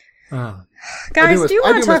 Guys, do you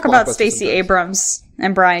want to talk about Stacey Abrams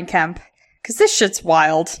and Brian Kemp? Because this shit's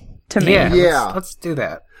wild to me. Yeah, let's do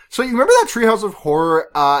that. So you remember that Treehouse of Horror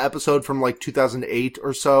episode from like 2008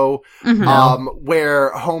 or so,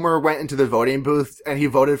 where Homer went into the voting booth and he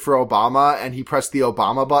voted for Obama and he pressed the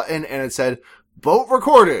Obama button and it said, "Vote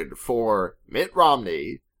recorded for Mitt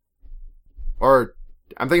Romney." Or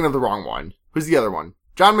I'm thinking of the wrong one. Who's the other one?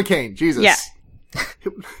 John McCain. Jesus. Yeah.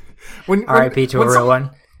 R.I.P. to a real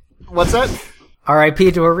one. What's that?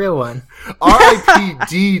 R.I.P. to a real one.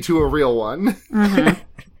 R.I.P.D. to a real one.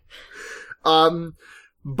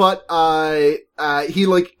 But he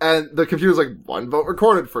like, and the computer's like, 1 vote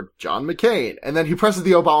recorded for John McCain. And then he presses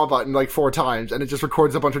the Obama button like 4 times and it just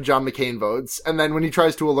records a bunch of John McCain votes. And then when he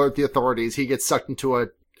tries to alert the authorities, he gets sucked into a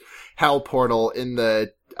hell portal in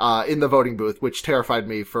the voting booth, which terrified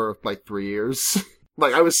me for like 3 years.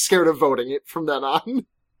 Like I was scared of voting it from then on.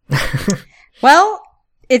 Well,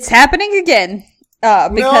 it's happening again.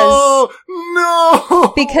 Because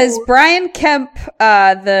Brian Kemp,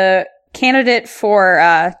 the candidate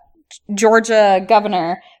for Georgia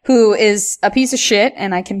governor, who is a piece of shit,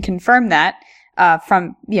 and I can confirm that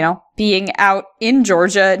from being out in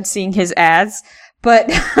Georgia and seeing his ads, but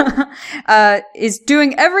is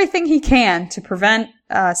doing everything he can to prevent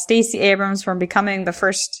Stacey Abrams from becoming the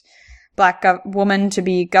first black woman to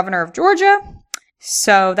be governor of Georgia.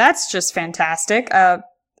 So that's just fantastic.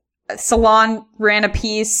 Salon ran a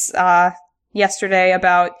piece yesterday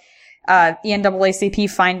about the NAACP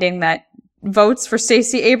finding that votes for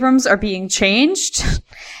Stacey Abrams are being changed.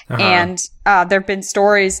 And there have been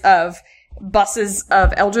stories of buses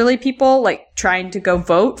of elderly people like trying to go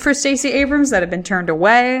vote for Stacey Abrams that have been turned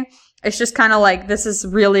away. It's just kind of like, this is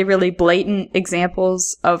really, really blatant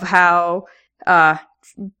examples of how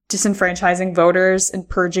disenfranchising voters and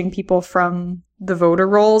purging people from the voter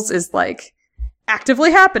rolls is like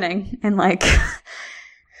actively happening, and like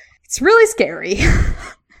it's really scary.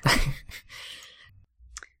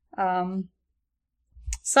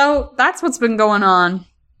 So that's what's been going on.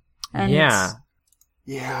 And yeah.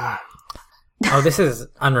 Oh, this is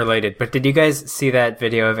unrelated, but did you guys see that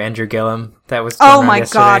video of Andrew Gillum that was oh my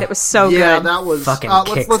yesterday? God, it was so good. Yeah, that was fucking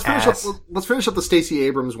let's finish up the Stacey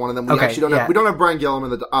Abrams one, and then we actually don't have Brian Gillum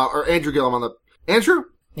in the or Andrew Gillum on the Andrew.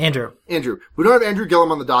 We don't have Andrew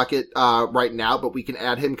Gillum on the docket right now, but we can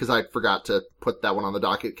add him because I forgot to put that one on the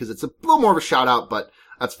docket because it's a little more of a shout out, but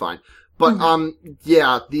that's fine. But what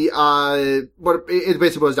it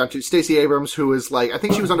basically boils down to Stacey Abrams, who is like, I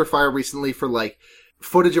think she was under fire recently for like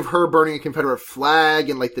footage of her burning a Confederate flag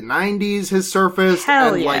in like the 90s has surfaced.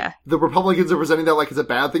 Hell and yeah. like the Republicans are presenting that like it's a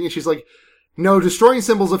bad thing, and she's like, no, destroying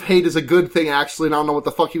symbols of hate is a good thing actually, and I don't know what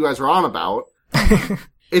the fuck you guys are on about.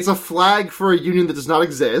 It's a flag for a union that does not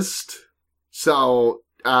exist. So,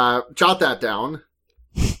 jot that down.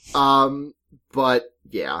 But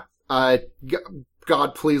yeah.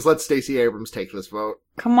 God, please let Stacey Abrams take this vote.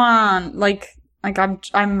 Come on.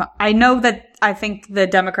 I know that I think the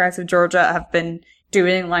Democrats of Georgia have been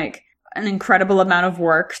doing like an incredible amount of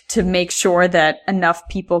work to make sure that enough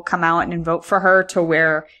people come out and vote for her to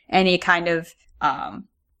where any kind of,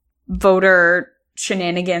 voter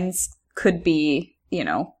shenanigans could be,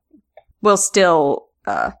 will still,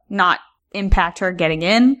 not impact her getting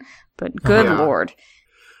in, but good Lord.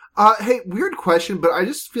 Hey, weird question, but I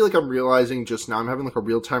just feel like I'm realizing just now, I'm having like a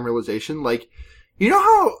real-time realization, like, you know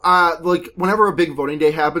how, like, whenever a big voting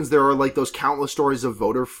day happens, there are like those countless stories of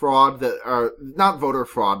voter fraud that are, not voter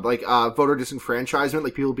fraud, like, voter disenfranchisement,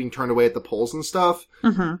 like people being turned away at the polls and stuff.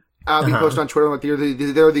 Being posted on Twitter, like,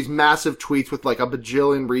 there are these massive tweets with like a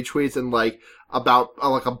bajillion retweets and like, about,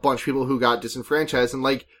 like a bunch of people who got disenfranchised, and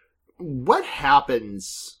like, what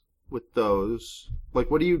happens with those? Like,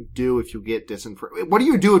 what do you do if you get what do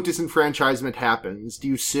you do if disenfranchisement happens? Do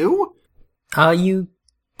you sue? You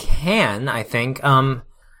can, I think.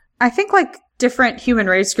 I think, like, different human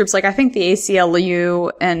rights groups, like, I think the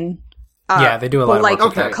ACLU and, they do a lot of like,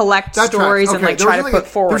 work collect stories and, like, try to put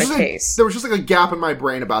forward a case. There was just, like, a gap in my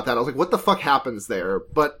brain about that. I was like, what the fuck happens there?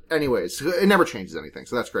 But anyways, it never changes anything,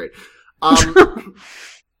 so that's great.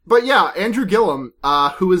 But yeah, Andrew Gillum,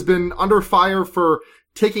 who has been under fire for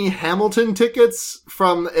taking Hamilton tickets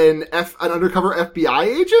from an undercover FBI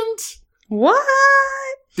agent? What?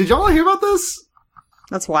 Did y'all hear about this?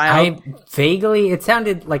 That's wild. It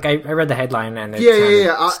sounded like I read the headline and it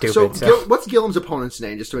sounded stupid. So what's Gillum's opponent's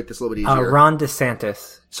name, just to make this a little bit easier? Ron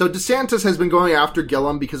DeSantis. So DeSantis has been going after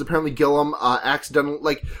Gillum because apparently Gillum accidentally,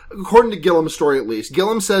 like, according to Gillum's story at least,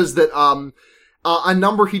 Gillum says that a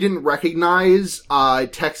number he didn't recognize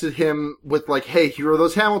texted him with like, hey, here are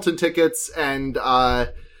those Hamilton tickets, and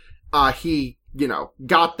he,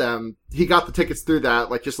 got them. He got the tickets through that,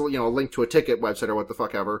 like, just, a link to a ticket website or what the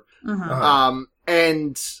fuck ever.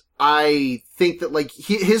 I think that, like,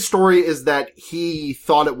 his story is that he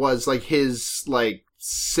thought it was, like, his, like,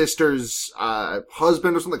 sister's,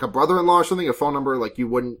 husband or something, like a brother-in-law or something, a phone number, like, you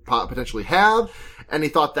wouldn't potentially have, and he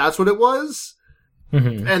thought that's what it was.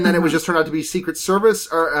 Mm-hmm. And then it was just turned out to be Secret Service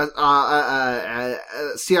or, a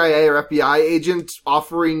CIA or FBI agent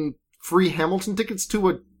offering free Hamilton tickets to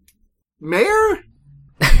a mayor?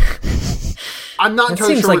 I'm not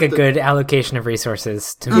entirely sure. Seems like a good allocation of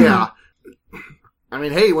resources to me. Yeah. I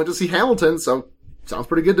mean, hey, you went to see Hamilton, so sounds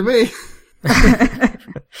pretty good to me.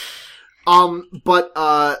 What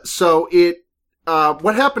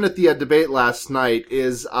happened at the debate last night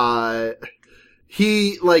is, DeSantis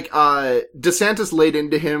laid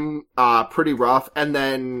into him, pretty rough, and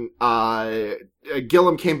then,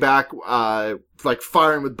 Gillum came back,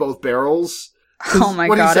 firing with both barrels. Oh my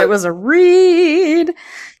god, it was a read!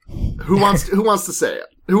 Who wants to say it?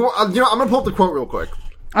 I'm gonna pull up the quote real quick.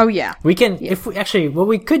 Oh yeah. We can, what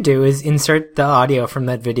we could do is insert the audio from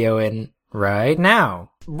that video in right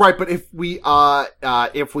now. Right, but if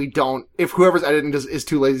whoever's editing is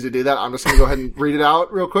too lazy to do that, I'm just gonna go ahead and read it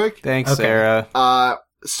out real quick. Thanks, Sarah.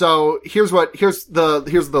 So here's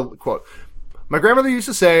the quote. My grandmother used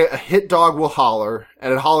to say, a hit dog will holler,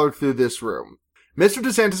 and it hollered through this room. Mr.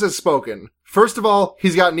 DeSantis has spoken. First of all,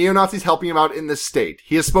 he's got neo-Nazis helping him out in this state.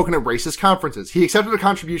 He has spoken at racist conferences. He accepted a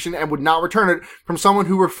contribution and would not return it from someone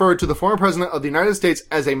who referred to the former president of the United States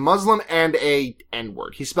as a Muslim and a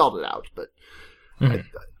N-word. He spelled it out, but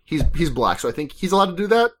he's black, so I think he's allowed to do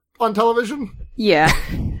that on television. Yeah.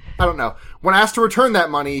 I don't know. When asked to return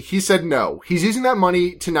that money, he said no. He's using that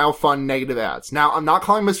money to now fund negative ads. Now, I'm not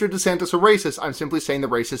calling Mr. DeSantis a racist. I'm simply saying the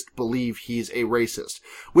racists believe he's a racist.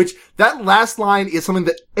 Which, that last line is something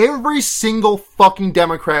that every single fucking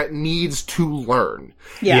Democrat needs to learn.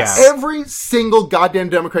 Yes. Yeah. Every single goddamn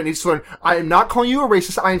Democrat needs to learn. I am not calling you a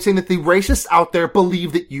racist. I am saying that the racists out there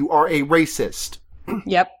believe that you are a racist.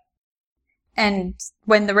 Yep. And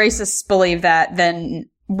when the racists believe that, then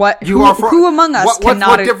who among us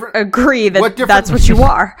cannot agree that that's what you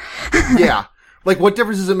are? Yeah. Like, what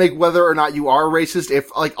difference does it make whether or not you are a racist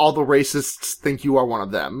if, like, all the racists think you are one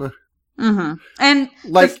of them? Mm-hmm. And,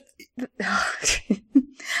 like,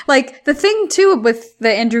 the thing, too, with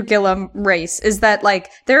the Andrew Gillum race is that, like,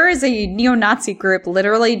 there is a neo-Nazi group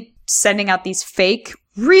literally sending out these fake,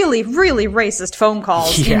 really, really racist phone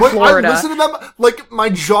calls in Florida. I listened to them, like, my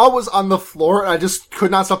jaw was on the floor, and I just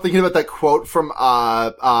could not stop thinking about that quote from,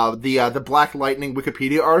 the Black Lightning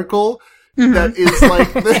Wikipedia article, that is,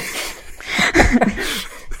 like,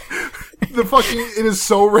 the fucking, it is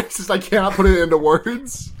so racist, I cannot put it into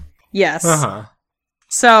words. Yes. Uh-huh.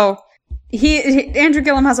 So, Andrew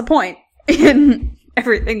Gillum has a point in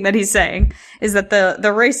everything that he's saying, is that the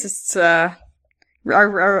racists,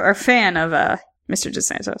 are a fan of, Mr.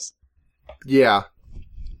 DeSantis. Yeah.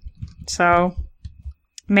 So,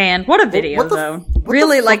 man, what a video, though.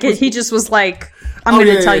 Really, like, he just was like, I'm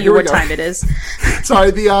going to tell you what time it is.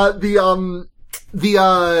 Sorry, the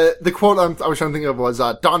quote I was trying to think of was,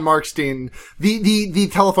 Don Markstein. The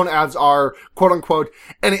telephone ads are, quote unquote,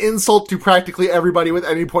 an insult to practically everybody with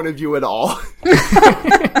any point of view at all.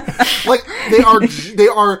 Like, they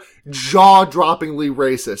are jaw-droppingly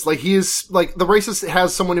racist. Like, he is, like, the racist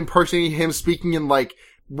has someone impersonating him speaking in, like,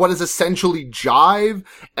 what is essentially jive,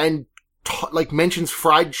 and, mentions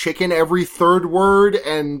fried chicken every third word,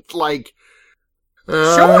 and, like,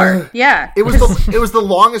 sure, yeah. It was the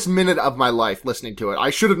longest minute of my life listening to it.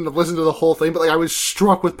 I shouldn't have listened to the whole thing, but, like, I was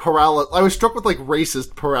struck with paralysis. I was struck with, like,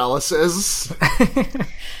 racist paralysis.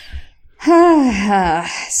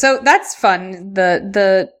 So that's fun.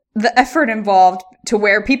 The effort involved to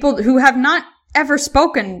where people who have not ever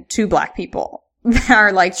spoken to black people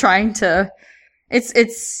are, like, trying to,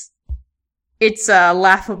 it's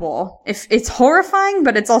laughable. If it's horrifying,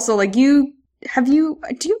 but it's also like, do you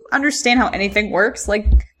understand how anything works? Like,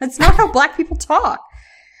 that's not how black people talk.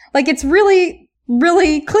 Like, it's really,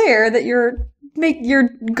 really clear that you're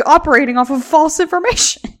operating off of false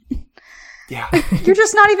information. Yeah. Like, you're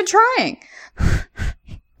just not even trying.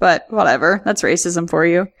 But whatever. That's racism for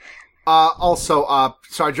you. Also,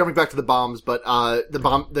 sorry, jumping back to the bombs, but,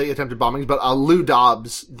 the attempted bombings, but, Lou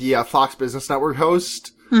Dobbs, the, Fox Business Network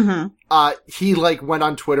host, he, like, went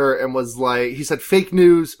on Twitter and was like, he said, fake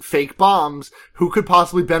news, fake bombs, who could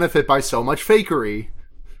possibly benefit by so much fakery?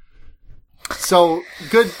 So,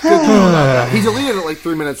 good to know about that. He deleted it, like,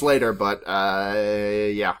 3 minutes later, but,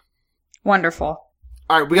 yeah. Wonderful.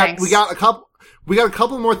 Alright, we got a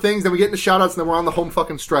couple more things, then we get into shoutouts, and then we're on the home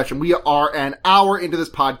fucking stretch, and we are an hour into this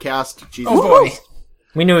podcast. Jesus. Oh boy.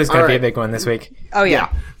 We knew it was going to be a big one this week. Oh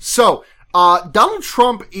yeah. So, Donald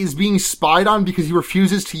Trump is being spied on because he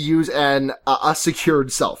refuses to use a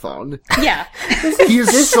secured cell phone. Yeah.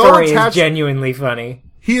 This story is genuinely funny.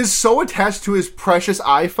 He is so attached to his precious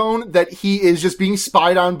iPhone that he is just being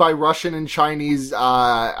spied on by Russian and Chinese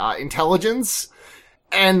intelligence.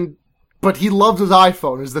 But he loves his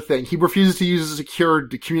iPhone is the thing. He refuses to use a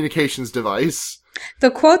secured communications device.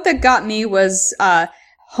 The quote that got me was,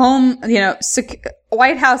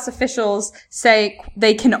 White House officials say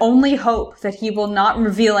they can only hope that he will not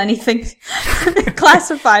reveal anything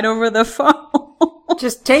classified over the phone.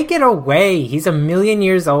 Just take it away. He's 1,000,000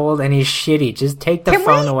 years old and he's shitty. Just take the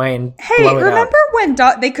phone away and blow it remember up. when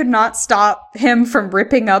they could not stop him from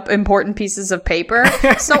ripping up important pieces of paper?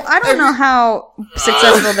 So I don't know how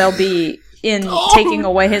successful they'll be in taking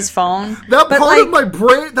away his phone. That part of my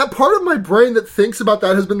brain that thinks about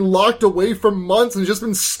that has been locked away for months and just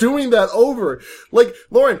been stewing that over. Like,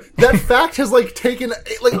 Lauren, that fact has taken,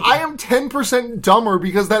 I am 10% dumber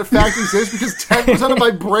because that fact exists because 10% of my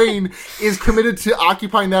brain is committed to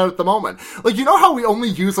occupying that at the moment. You know how we only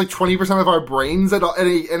use 20% of our brains at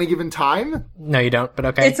any given time? No, you don't, but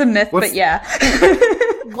okay. It's a myth, but yeah.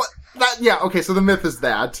 Okay, so the myth is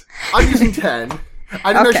that. I'm using 10.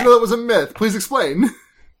 I didn't actually know that was a myth. Please explain.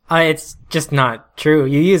 It's just not true.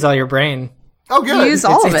 You use all your brain. Oh, good. You use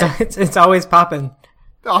all of it. It's always popping.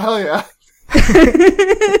 Oh, hell yeah.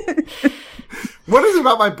 What is it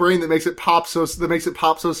about my brain that makes it pop so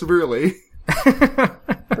severely?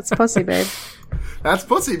 That's pussy, babe. That's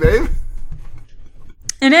pussy, babe.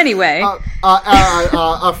 In any way,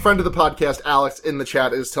 a friend of the podcast, Alex, in the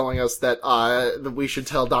chat is telling us that we should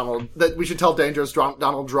tell dangerous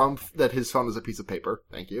Donald Trump that his phone is a piece of paper.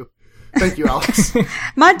 Thank you, Alex.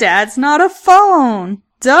 My dad's not a phone.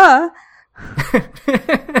 Duh.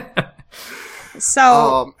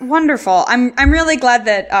 So wonderful. I'm really glad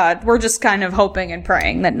that we're just kind of hoping and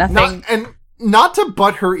praying that nothing. Not to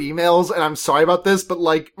butt her emails, and I'm sorry about this, but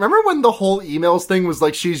remember when the whole emails thing was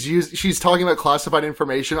she's talking about classified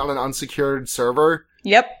information on an unsecured server?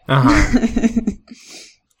 Yep.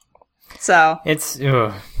 So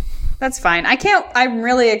that's fine. I'm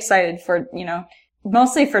really excited for,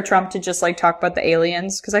 mostly for Trump to just talk about the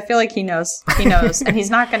aliens, because I feel like he knows, and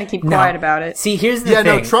he's not going to keep quiet about it. See, here's the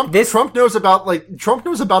thing. Trump knows about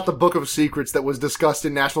the Book of Secrets that was discussed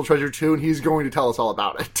in National Treasure 2, and he's going to tell us all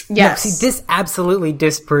about it. Yes. No, see, this absolutely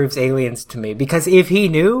disproves aliens to me, because if he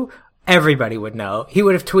knew, everybody would know. He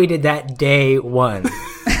would have tweeted that day one.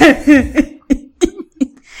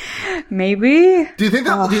 Maybe. Do you think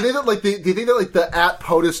that the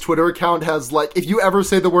 @POTUS Twitter account has if you ever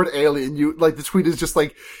say the word alien, the tweet is just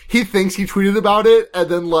he thinks he tweeted about it, and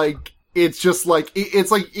then it's just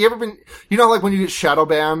it's you ever been, when you get shadow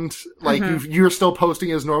banned, you're still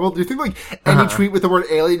posting as normal. Do you think any tweet with the word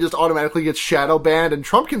alien just automatically gets shadow banned, and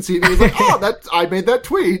Trump can see it and he's I made that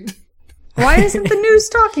tweet. Why isn't the news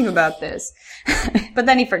talking about this? But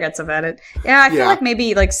then he forgets about it. Yeah, I feel like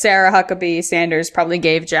maybe Sarah Huckabee Sanders probably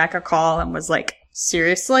gave Jack a call and was like,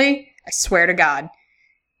 seriously? I swear to God,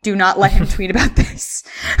 do not let him tweet about this.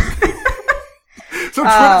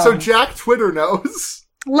 So Jack Twitter knows.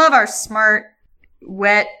 Love our smart,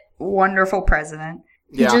 wet, wonderful president.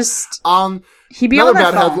 He just, he'd be on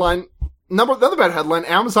that phone. Another bad headline,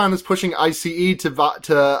 Amazon is pushing ICE to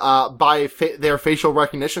buy their facial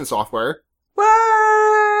recognition software. What?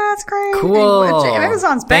 That's great. Cool.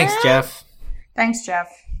 Amazon's bad. Thanks,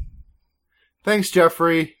 Jeff. Thanks,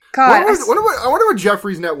 Jeffrey. God. I wonder what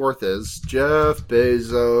Jeffrey's net worth is. Jeff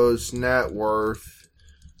Bezos' net worth.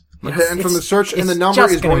 And from the search, and the number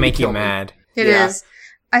is going to make you mad. It is.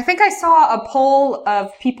 I think I saw a poll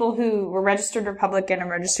of people who were registered Republican and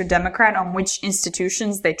registered Democrat on which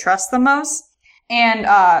institutions they trust the most. And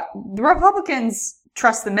the Republicans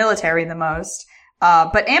trust the military the most.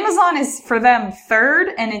 But Amazon is, for them, third,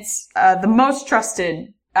 and it's the most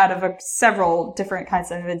trusted out of several different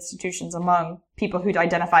kinds of institutions among people who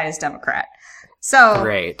identify as Democrat. So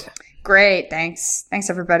great. Thanks,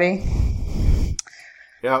 everybody.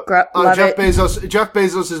 Yeah, Jeff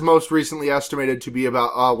Bezos is most recently estimated to be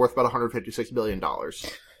worth about $156 billion.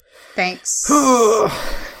 Thanks.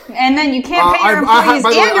 And then you can't pay your employees,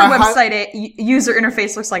 and your website user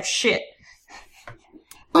interface looks like shit.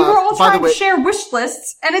 We were all trying to share wish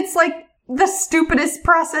lists, and it's the stupidest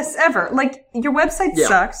process ever. Your website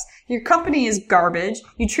sucks, your company is garbage,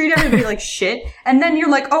 you treat everybody like shit, and then you're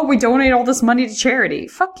we donate all this money to charity.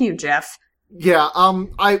 Fuck you, Jeff. Yeah,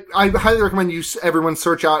 I highly recommend everyone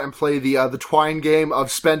search out and play the Twine game of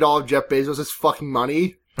spend all of Jeff Bezos' fucking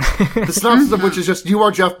money. The synopsis of which is just, you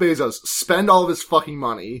are Jeff Bezos, spend all of his fucking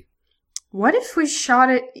money. What if we shot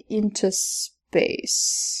it into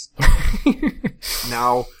space?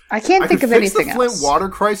 Now, I can't think of anything else. The Flint water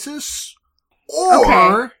crisis,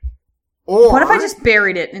 or what if I just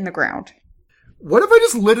buried it in the ground? What if I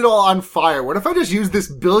just lit it all on fire? What if I just used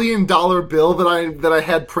this $1 billion bill that I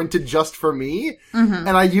had printed just for me, and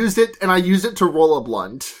I used it to roll a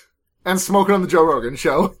blunt and smoke it on the Joe Rogan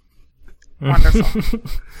show? Wonderful.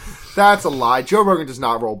 That's a lie. Joe Rogan does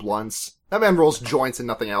not roll blunts. That man rolls joints and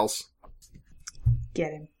nothing else.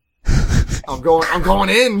 Get him. I'm going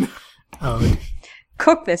in. Oh.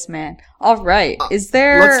 Cook this man. All right. Is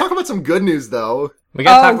there? Let's talk about some good news, though. We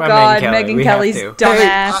gotta talk about Megyn Kelly's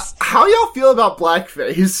dumbass. Hey, how y'all feel about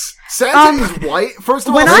blackface? Santa is white. First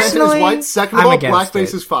of all, Santa is white. Second of all,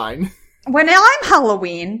 blackface is fine. When I'm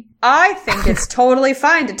Halloween, I think it's totally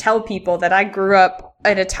fine to tell people that I grew up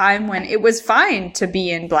at a time when it was fine to be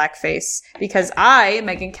in blackface. Because I,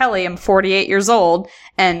 Megyn Kelly, am 48 years old,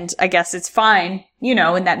 and I guess it's fine,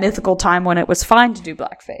 in that mythical time when it was fine to do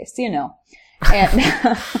blackface, And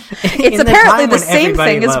it's apparently the same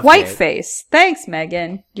thing as whiteface. Thanks,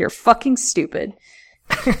 Megan. You're fucking stupid.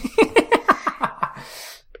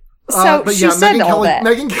 So she said Megyn all that.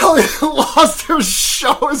 Megyn Kelly lost her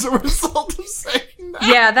show as a result of saying that.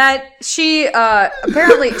 Yeah, that she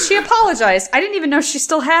apparently she apologized. I didn't even know she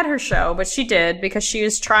still had her show, but she did because she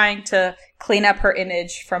was trying to clean up her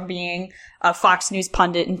image from being a Fox News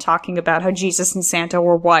pundit and talking about how Jesus and Santa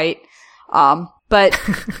were white. But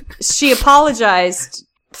she apologized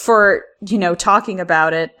for, talking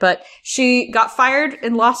about it, but she got fired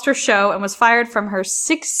and lost her show and was fired from her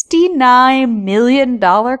 $69 million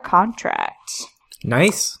contract.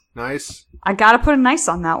 Nice. I gotta put a nice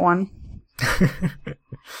on that one.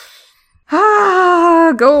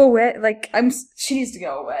 Go away. She needs to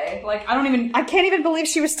go away. I can't even believe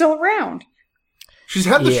she was still around. She's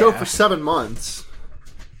had the show for 7 months.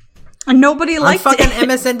 And nobody liked it. Fucking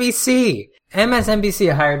MSNBC.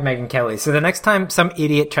 MSNBC hired Megyn Kelly, so the next time some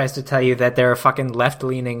idiot tries to tell you that they're a fucking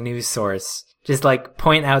left-leaning news source, just,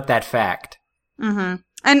 point out that fact. Mm-hmm.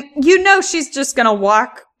 And she's just gonna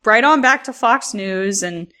walk right on back to Fox News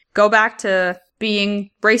and go back to being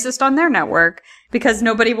racist on their network, because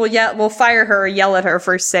nobody will fire her or yell at her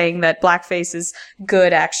for saying that blackface is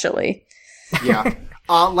good, actually. Yeah.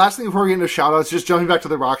 Last thing before we get into shout-outs, just jumping back to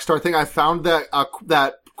the Rockstar thing, I found that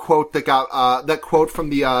quote that got that quote from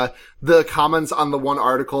the comments on the one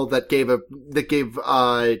article that gave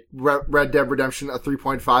Red Dead Redemption a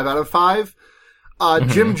 3.5 out of 5.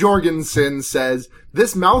 Jim Jorgensen says,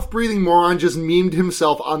 "This mouth-breathing moron just memed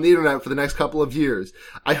himself on the internet for the next couple of years.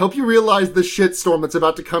 I hope you realize the shitstorm that's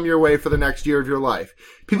about to come your way for the next year of your life.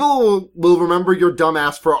 People will remember your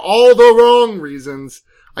dumbass for all the wrong reasons.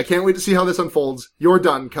 I can't wait to see how this unfolds. You're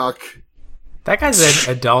done, cuck." That guy's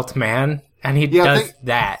an adult man. And he does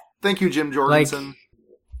that. Thank you, Jim Jorgensen.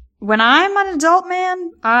 When I'm an adult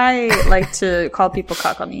man, I like to call people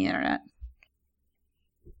cuck on the internet.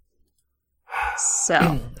 So.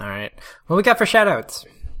 All right. What we got for shout-outs?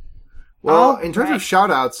 Well, in terms of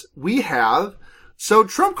shout-outs, we have... So,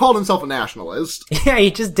 Trump called himself a nationalist. Yeah, he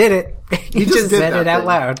just did it. He just said it out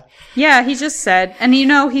loud. Yeah, he just said... And,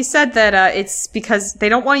 he said that it's because they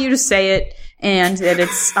don't want you to say it, and that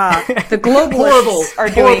it's the globalists are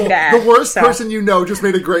doing that. The worst person you know just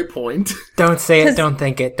made a great point. Don't say it, don't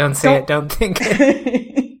think it. Don't say it, don't think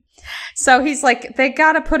it. So he's like, they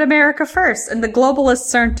gotta put America first, and the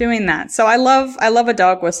globalists aren't doing that. So I love a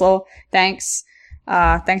dog whistle. Thanks.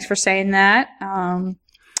 Thanks for saying that.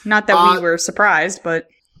 Not that we were surprised, but...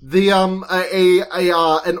 The,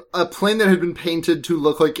 a plane that had been painted to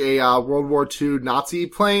look like a, World War II Nazi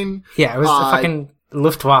plane. Yeah, it was a fucking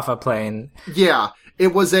Luftwaffe plane. Yeah.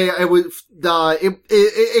 It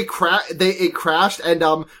crashed,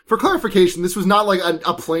 and, for clarification, this was not like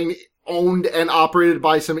a plane owned and operated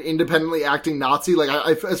by some independently acting Nazi.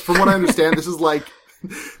 As from what I understand, this was like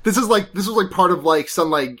part of like some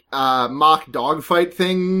mock dogfight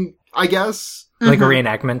thing, I guess. Like a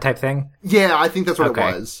reenactment type thing? Yeah, I think that's what it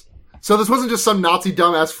was. So this wasn't just some Nazi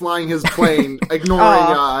dumbass flying his plane,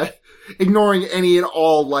 ignoring any and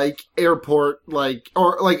all, airport,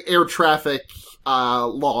 or air traffic,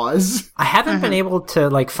 laws. I haven't been able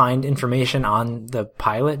to, find information on the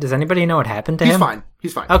pilot. Does anybody know what happened to him?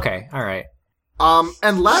 He's fine. Okay, alright.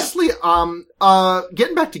 And lastly,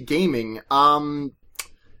 getting back to gaming, how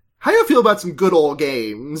do you feel about some good old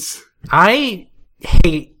games? I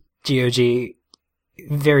hate GOG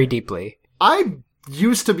very deeply. I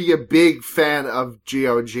used to be a big fan of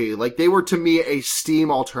GOG. They were to me a Steam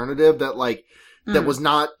alternative that that was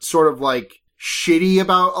not sort of shitty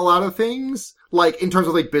about a lot of things. In terms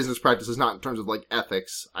of business practices, not in terms of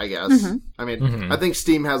ethics, I guess. I mean, I think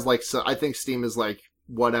Steam has I think Steam is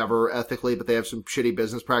whatever ethically, but they have some shitty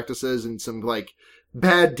business practices and some, like,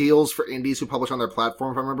 bad deals for indies who publish on their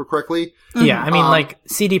platform, if I remember correctly. Yeah, I mean, like,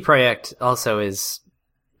 CD Projekt also is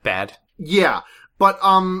bad. Yeah. But,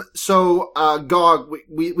 so, GOG,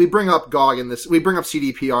 we bring up GOG in this, we bring up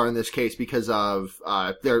CDPR in this case because of,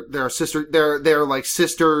 their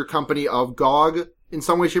sister company of GOG in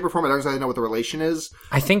some way, shape, or form. I don't exactly know what the relation is.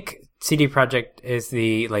 I think CD Projekt is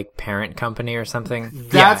the, like, parent company or something.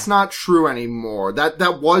 That's not true anymore.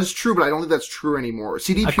 That was true, but I don't think that's true anymore.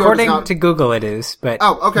 CDPR According to Google it is, but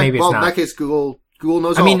maybe it's not. In that case, Google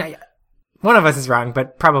knows all. I mean, one of us is wrong,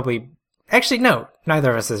 but probably, actually, no,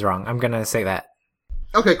 neither of us is wrong. I'm gonna say that.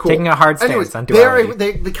 Okay, cool. Taking a hard stance on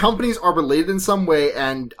duality. The companies are related in some way,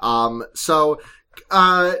 and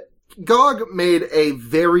GOG made a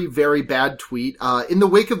very, very bad tweet in the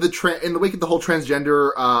wake of the whole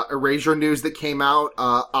transgender erasure news that came out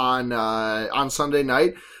on Sunday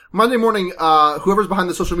night. Monday morning, whoever's behind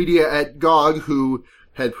the social media at GOG, who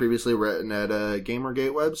had previously written at a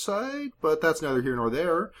Gamergate website, but that's neither here nor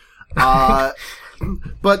there.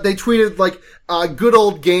 But they tweeted like, good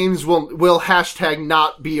old games will hashtag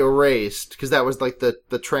not be erased, because that was like the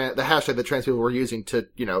hashtag that trans people were using to,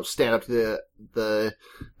 stand up to the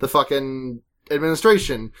fucking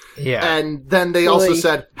administration. Yeah. And then they also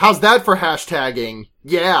said, how's that for hashtagging?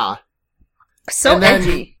 Yeah. So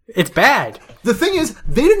edgy. It's bad. The thing is,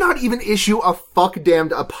 they did not even issue a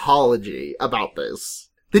fuck-damned apology about this.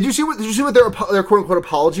 Did you see what their quote-unquote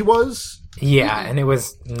apology was? Yeah, and it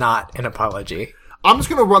was not an apology. I'm just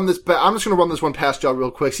gonna run this one past y'all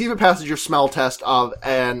real quick. See if it passes your smell test of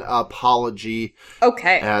an apology.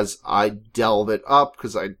 Okay. As I delve it up,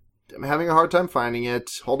 because I'm having a hard time finding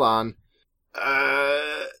it. Hold on.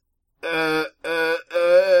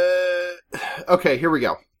 Okay, here we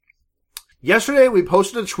go. Yesterday, we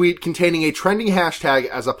posted a tweet containing a trending hashtag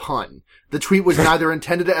as a pun. The tweet was neither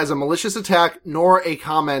intended as a malicious attack nor a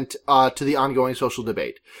comment to the ongoing social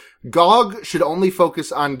debate. GOG should only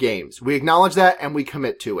focus on games. We acknowledge that and we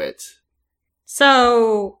commit to it.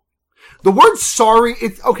 So... The word sorry,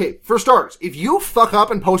 okay, for starters, if you fuck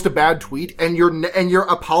up and post a bad tweet and your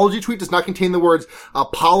apology tweet does not contain the words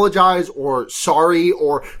apologize or sorry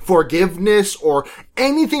or forgiveness or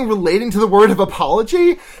anything relating to the word of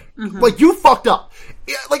apology, like, you fucked up.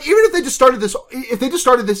 Like, even if they just ended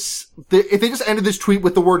this tweet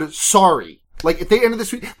with the word sorry, like, if they ended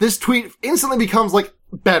this tweet instantly becomes, like,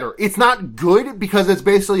 better. It's not good because it's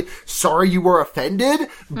basically sorry you were offended,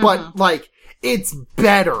 but, like, it's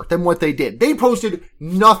better than what they did. They posted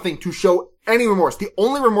nothing to show any remorse. The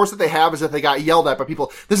only remorse that they have is that they got yelled at by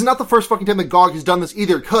people. This is not the first fucking time that GOG has done this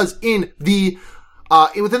either, because earlier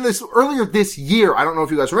this year, I don't know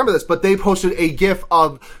if you guys remember this, but they posted a GIF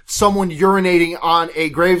of someone urinating on a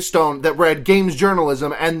gravestone that read games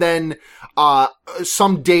journalism, and then,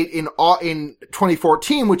 some date in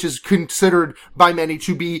 2014, which is considered by many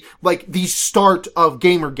to be like the start of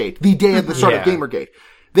Gamergate, the day of the start of Gamergate.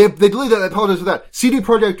 They deleted that. They apologize for that. CD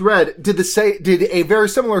Projekt Red did a very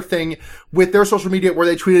similar thing with their social media where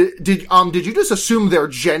they tweeted, did you just assume their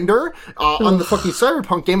gender, on the fucking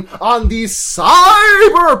Cyberpunk game? On the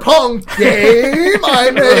Cyberpunk game!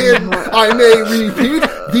 I may repeat,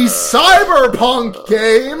 the Cyberpunk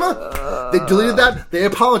game! They deleted that. They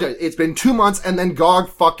apologized. It's been 2 months and then GOG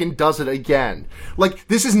fucking does it again. Like,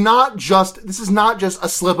 this is not just a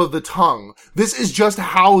slip of the tongue. This is just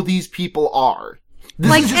how these people are.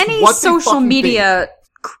 Like, any social media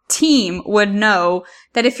team would know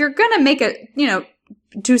that if you're gonna make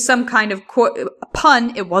do some kind of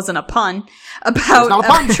pun, it wasn't a pun, about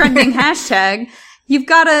a trending hashtag, you've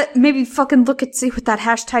gotta maybe fucking see what that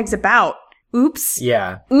hashtag's about. Oops.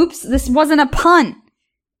 Yeah. Oops, this wasn't a pun.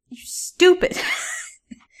 You stupid.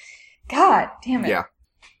 God damn it. Yeah.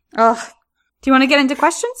 Ugh. Do you want to get into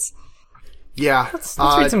questions? Yeah. Let's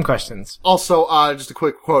read some questions. Also, just a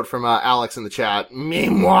quick quote from Alex in the chat.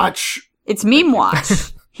 Meme watch. It's Meme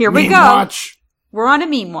Watch. Here we go. Watch. We're on a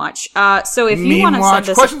Meme Watch. So if you want to send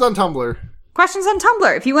us questions on Tumblr. Questions on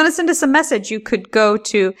Tumblr. If you want to send us a message, you could go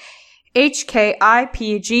to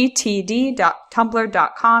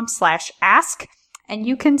hkipgtd.tumblr.com/ask and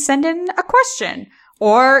you can send in a question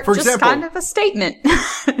or For just example, kind of a statement.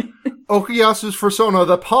 Okuyasu's Persona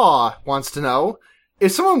the Paw wants to know,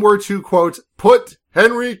 if someone were to, quote, put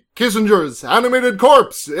Henry Kissinger's animated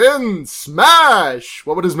corpse in Smash,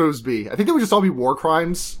 what would his moves be? I think they would just all be war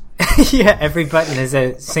crimes. Yeah, every button is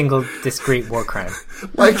a single discrete war crime.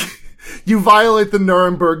 Like, you violate the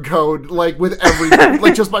Nuremberg Code, like, with every,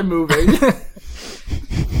 like, just by moving.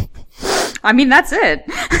 I mean, that's it.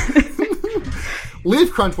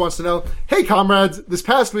 Leaf Crunch wants to know, hey comrades, this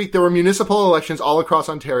past week there were municipal elections all across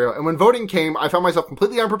Ontario, and when voting came, I found myself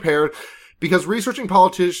completely unprepared because researching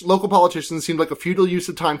local politicians seemed like a futile use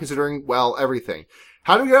of time considering, well, everything.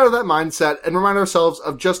 How do we get out of that mindset and remind ourselves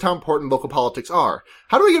of just how important local politics are?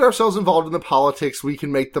 How do we get ourselves involved in the politics we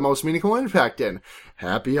can make the most meaningful impact in?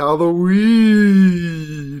 Happy Halloween!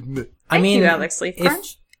 Thank you, Alex Leaf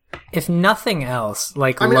Crunch. If nothing else,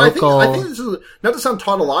 like I think this is, not to sound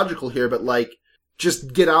tautological here, but like,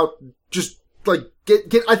 just get out, just like,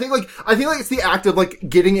 I think it's the act of like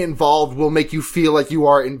getting involved will make you feel like you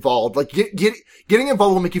are involved. Like getting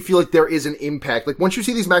involved will make you feel like there is an impact. Like once you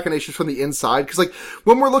see these machinations from the inside, cause like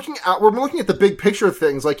when we're looking at the big picture of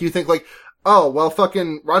things, like you think like, oh, well,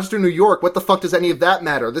 fucking Rochester, New York, what the fuck does any of that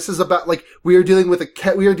matter? This is about like, we are dealing with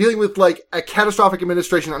like a catastrophic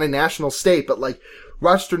administration on a national state, but like,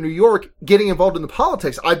 Rochester, New York, getting involved in the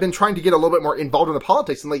politics. I've been trying to get a little bit more involved in the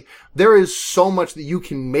politics, and like, there is so much that you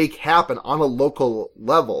can make happen on a local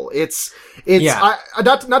level. It's, not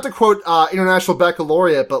to quote, International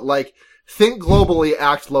Baccalaureate, but like, think globally,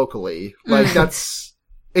 act locally. Like,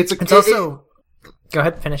 Go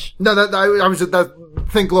ahead, finish. No,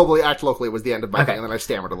 think globally, act locally was the end of my thing, and then I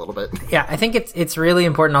stammered a little bit. Yeah, I think it's really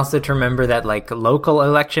important also to remember that like local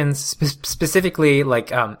elections, specifically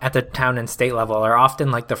like at the town and state level, are often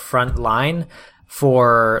like the front line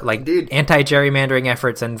for like anti-gerrymandering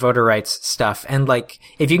efforts and voter rights stuff. And like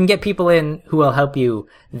if you can get people in who will help you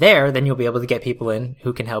there, then you'll be able to get people in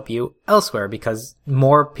who can help you elsewhere because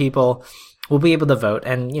more people will be able to vote.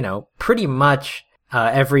 And you know, pretty much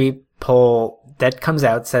every poll that comes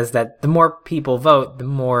out says that the more people vote, the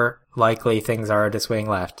more likely things are to swing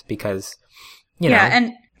left because, you know,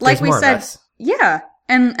 and like we said,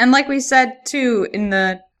 and like we said too in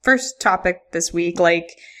the first topic this week, like,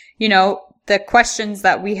 you know, the questions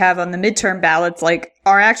that we have on the midterm ballots, like,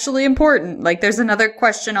 are actually important. Like, there's another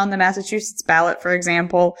question on the Massachusetts ballot, for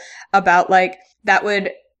example, about like, that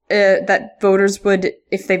voters would,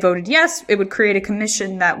 if they voted yes, it would create a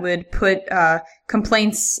commission that would put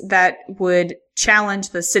complaints that would challenge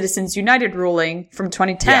the Citizens United ruling from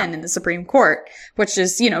 2010 in the Supreme Court, which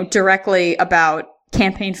is, you know, directly about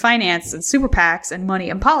campaign finance and super PACs and money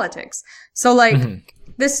and politics. So like,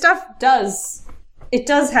 this stuff does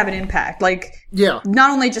have an impact. Like, not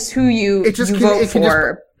only just who you vote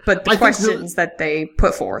for, but the questions that they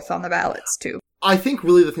put forth on the ballots too. I think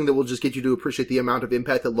really the thing that will just get you to appreciate the amount of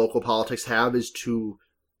impact that local politics have is to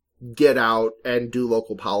get out and do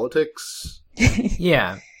local politics.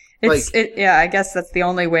 Yeah. I guess that's the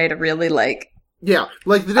only way to really like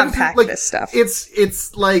unpack this stuff.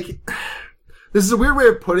 It's like, this is a weird way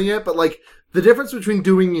of putting it, but like, the difference between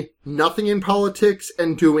doing nothing in politics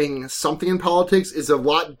and doing something in politics is a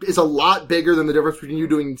lot bigger than the difference between you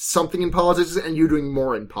doing something in politics and you doing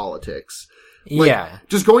more in politics. Like,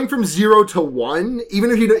 just going from 0 to 1,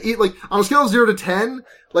 even if you like, on a scale of 0 to 10,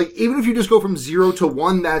 like, even if you just go from 0 to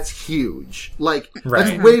 1, that's huge. Like,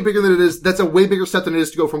 that's way bigger than it is, that's a way bigger step than it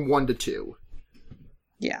is to go from 1 to 2.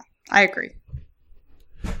 Yeah, I agree.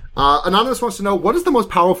 Anonymous wants to know, what is the most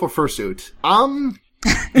powerful fursuit?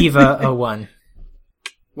 EVA 01.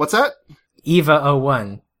 What's that? EVA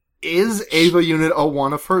 01. Is EVA Unit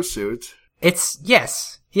 01 a fursuit?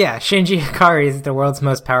 Yes. Yeah, Shinji Hikari is the world's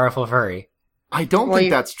most powerful furry. I don't think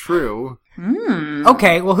that's true.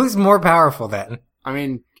 Okay, well, who's more powerful then? I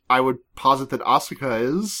mean, I would posit that Asuka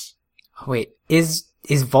is. Wait, is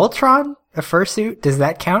Voltron a fursuit? Does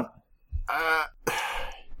that count?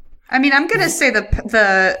 I mean, I'm gonna say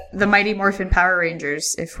the Mighty Morphin Power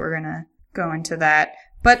Rangers if we're gonna go into that.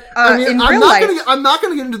 But in real life, I'm not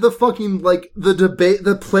gonna get into the fucking like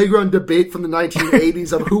the playground debate from the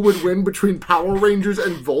 1980s of who would win between Power Rangers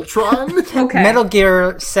and Voltron. Okay. Metal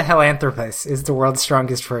Gear Sahelanthropus is the world's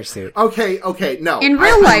strongest fursuit. Okay, no. In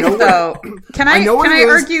real life, though, can I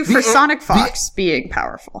argue for Sonic Fox being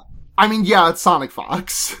powerful? I mean, yeah, it's Sonic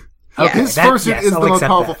Fox. Okay, his fursuit is the most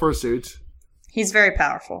powerful fursuit. He's very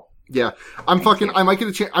powerful. Yeah. I might get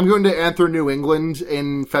a chance. I'm going to Anther, New England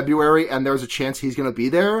in February, and there's a chance he's going to be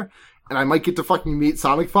there. And I might get to fucking meet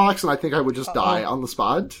Sonic Fox, and I think I would just die on the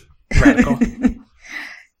spot. Radical.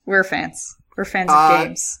 We're fans. We're fans of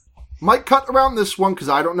games. Might cut around this one, because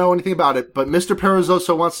I don't know anything about it, but Mr.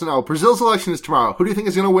 Perezoso wants to know, Brazil's election is tomorrow. Who do you think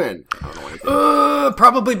is going to win? I don't know anything.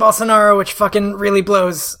 Probably Bolsonaro, which fucking really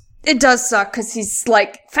blows. It does suck, because he's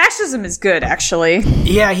like, fascism is good, actually.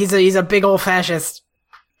 Yeah, he's a big old fascist.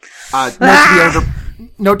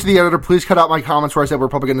 Note to the editor, please cut out my comments where I said we're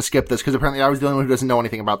probably going to skip this, because apparently I was the only one who doesn't know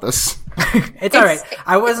anything about this. It's alright.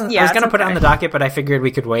 I was going to put it on the docket, but I figured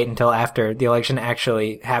we could wait until after the election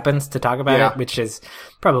actually happens to talk about it, which is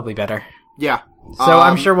probably better. Yeah. So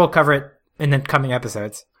I'm sure we'll cover it in the coming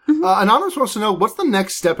episodes. Anonymous wants to know, what's the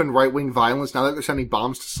next step in right-wing violence now that they're sending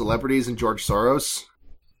bombs to celebrities and George Soros?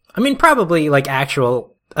 I mean, probably, like,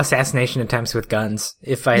 actual assassination attempts with guns,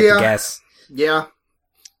 if I had to guess. Yeah.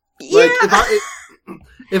 Like,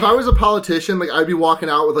 if I was a politician, like, I'd be walking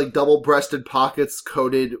out with, like, double-breasted pockets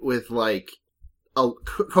coated with, like,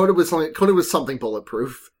 coated with something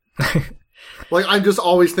bulletproof. Like, I'm just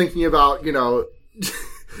always thinking about, you know,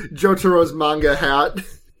 Jotaro's manga hat.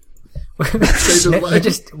 You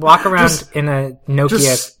just walk around in a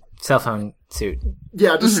Nokia cell phone suit.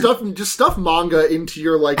 Yeah, just stuff manga into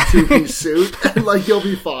your, like, two-piece suit, and, like, you'll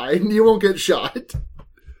be fine. You won't get shot.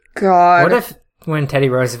 God. What if when Teddy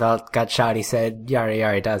Roosevelt got shot, he said, "Yari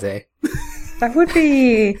yari daze"? That would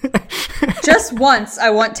be... Just once,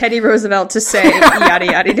 I want Teddy Roosevelt to say, "Yari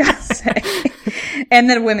yari daze." And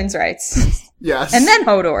then women's rights. Yes. And then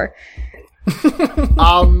Hodor.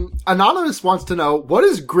 Anonymous wants to know, what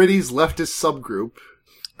is Gritty's leftist subgroup?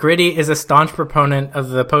 Gritty is a staunch proponent of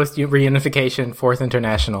the post-reunification Fourth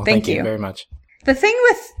International. Thank you very much. The thing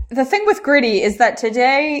with Gritty is that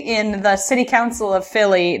today in the City Council of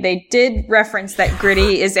Philly, they did reference that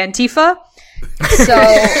Gritty is Antifa. So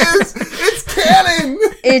it's canon.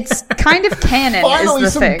 It's kind of canon. Finally,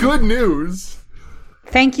 is the thing. Good news.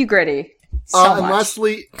 Thank you, Gritty. And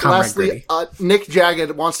lastly, Nick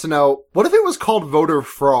Jagged wants to know, what if it was called Voter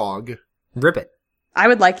Frog? Rip it. I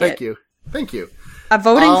would like it. Thank you. A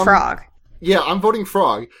voting frog. Yeah, I'm voting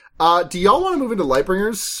frog. Do y'all want to move into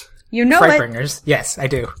Lightbringers? You know Frightbringers. Yes, I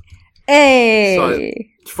do. Hey.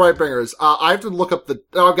 Sorry. Frightbringers. I have to look up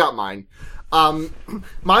I've got mine.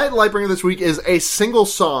 My Lightbringer this week is a single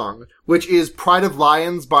song, which is Pride of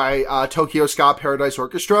Lions by Tokyo Ska Paradise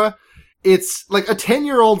Orchestra. It's like a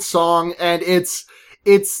 10-year-old song, and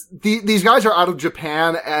these guys are out of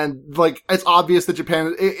Japan, and like it's obvious that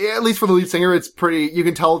Japan, at least for the lead singer, it's pretty. You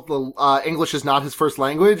can tell the English is not his first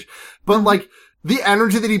language, but like the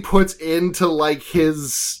energy that he puts into like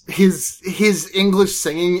his English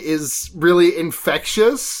singing is really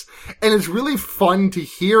infectious. And it's really fun to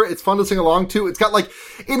hear. It's fun to sing along to. It's got like,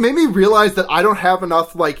 it made me realize that I don't have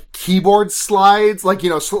enough like keyboard slides, like,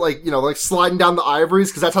 like sliding down the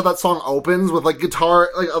ivories, because that's how that song opens, with like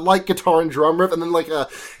guitar, like a light guitar and drum riff, and then like a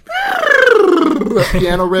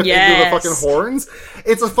piano riff into the fucking horns.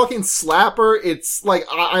 It's a fucking slapper. It's like,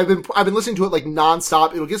 I've been listening to it like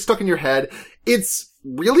nonstop. It'll get stuck in your head. It's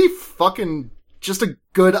really fucking just a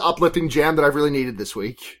good uplifting jam that I've really needed this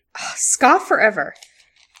week. Ska forever.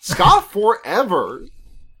 Ska forever.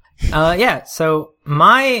 Yeah, so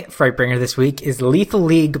my Frightbringer this week is Lethal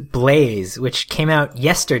League Blaze, which came out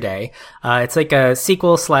yesterday. It's like a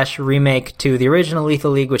sequel/remake to the original Lethal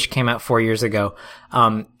League, which came out 4 years ago.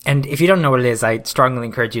 And if you don't know what it is, I strongly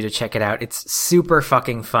encourage you to check it out. It's super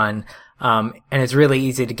fucking fun. And it's really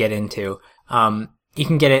easy to get into. You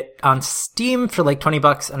can get it on Steam for like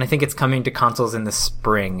 $20, and I think it's coming to consoles in the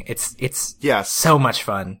spring. It's so much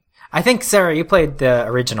fun. I think, Sarah, you played the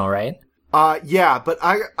original, right? Yeah, but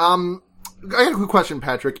I got a quick question,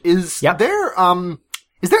 Patrick. Is there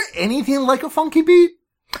anything like a funky beat?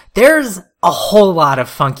 There's a whole lot of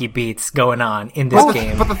funky beats going on in this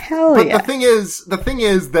game. The thing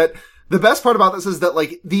is that the best part about this is that,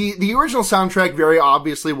 like, the original soundtrack very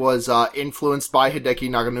obviously was, influenced by Hideki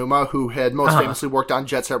Naganuma, who had most famously worked on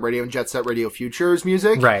Jet Set Radio and Jet Set Radio Future's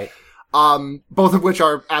music. Right. Both of which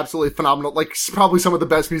are absolutely phenomenal. Like, probably some of the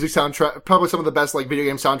best like video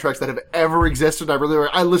game soundtracks that have ever existed.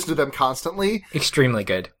 I listen to them constantly. Extremely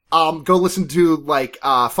good. Go listen to like,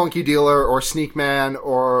 Funky Dealer or Sneak Man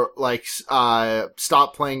or like,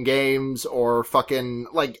 Stop Playing Games or fucking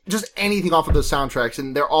like just anything off of those soundtracks,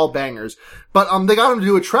 and they're all bangers. But, they got him to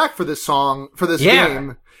do a track for this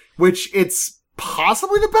game, which it's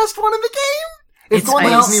possibly the best one in the game. It's the one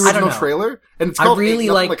that was in the original trailer, and it's called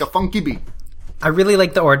like a funky beat. I really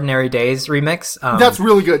like the Ordinary Days remix. That's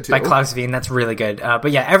really good too. By Klaus Wien, that's really good.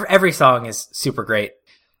 But yeah, every song is super great.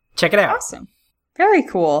 Check it out. Awesome. Very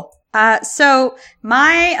cool. So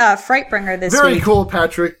my Frightbringer this week. Very cool,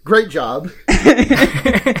 Patrick. Great job.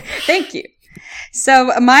 Thank you.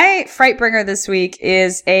 So my Frightbringer this week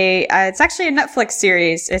is it's actually a Netflix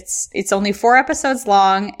series. It's only 4 episodes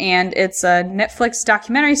long, and it's a Netflix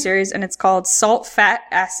documentary series, and it's called Salt, Fat,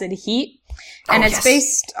 Acid, Heat. And it's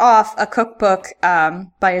based off a cookbook,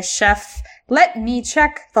 by a chef. Let me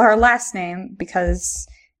check her last name, because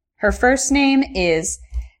her first name is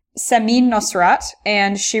Samin Nosrat,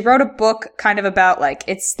 and she wrote a book kind of about, like,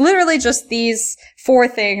 it's literally just these 4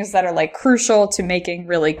 things that are, like, crucial to making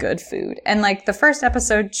really good food. And, like, the first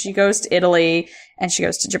episode, she goes to Italy, and she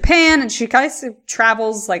goes to Japan, and she kind of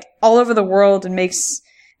travels, like, all over the world and makes,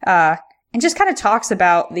 and just kind of talks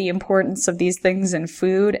about the importance of these things in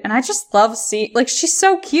food. And I just love seeing, like, she's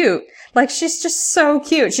so cute. Like, she's just so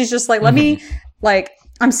cute. She's just like, let me, like,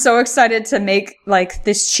 I'm so excited to make, like,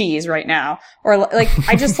 this cheese right now. Or, like,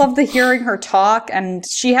 I just love hearing her talk. And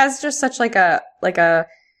she has just such, like a,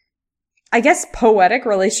 I guess, poetic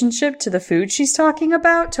relationship to the food she's talking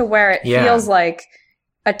about, to where it feels, like,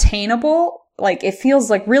 attainable. Like, it feels,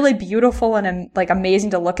 like, really beautiful and, like,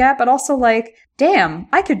 amazing to look at, but also, like, damn,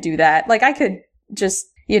 I could do that. Like, I could just,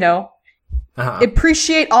 you know,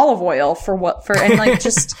 appreciate olive oil and, like,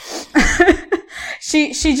 just,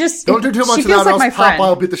 she just, don't do too much of that, like, else Pop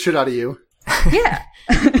will beat the shit out of you. Yeah.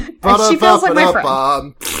 And she feels like my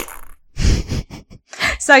friend.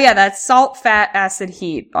 So, yeah, that's Salt, Fat, Acid,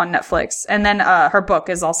 Heat on Netflix. And then, her book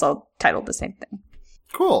is also titled the same thing.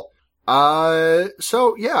 Cool.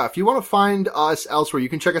 So yeah, if you want to find us elsewhere, you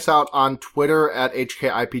can check us out on Twitter at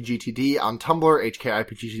HKIPGTD, on Tumblr,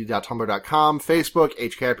 hkipgtd.tumblr.com, Facebook,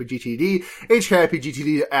 HKIPGTD,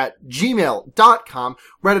 HKIPGTD at gmail.com,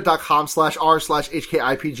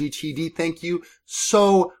 reddit.com/r/HKIPGTD. Thank you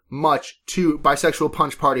so much to Bisexual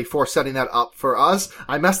Punch Party for setting that up for us.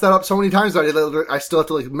 I messed that up so many times that I still have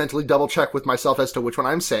to, like, mentally double check with myself as to which one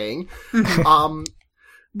I'm saying.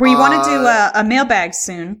 We want to do a mailbag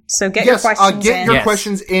soon, so get your questions in. Get your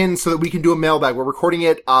questions in so that we can do a mailbag. We're recording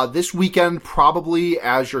it this weekend, probably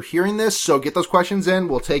as you're hearing this, so get those questions in.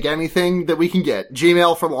 We'll take anything that we can get.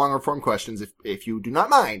 Gmail for longer form questions, if you do not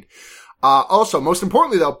mind. Also, most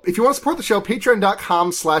importantly though, if you want to support the show,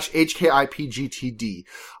 patreon.com/HKIPGTD.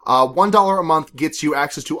 $1 a month gets you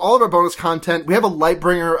access to all of our bonus content. We have a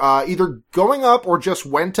Lightbringer, either going up or just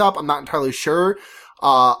went up. I'm not entirely sure.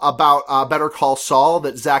 About Better Call Saul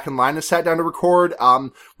that Zach and Linus sat down to record.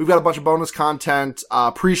 We've got a bunch of bonus content,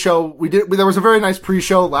 pre-show. There was a very nice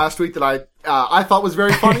pre-show last week that I thought was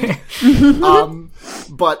very funny.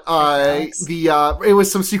 But it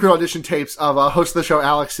was some secret audition tapes of host of the show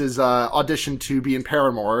Alex's audition to be in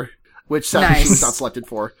Paramore, which sadly she was not selected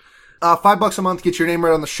for. $5 a month gets your name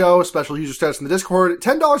right on the show, special user status in the Discord.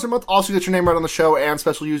 $10 a month also gets your name right on the show and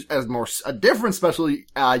a different special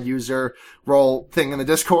user role thing in the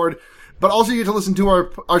Discord. But also you get to listen to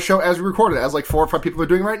our show as we record it, as like 4 or 5 people are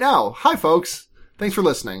doing right now. Hi folks. Thanks for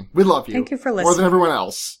listening. We love you. Thank you for listening. More than everyone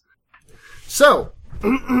else. So,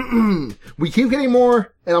 we keep getting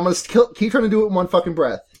more, and I'm gonna keep trying to do it in one fucking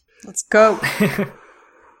breath. Let's go.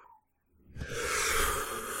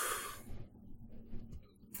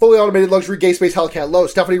 Fully automated luxury gay space Hellcat, Lowe,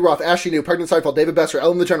 Stephanie Roth, Ashley New, Pregnant Seinfeld, David Besser,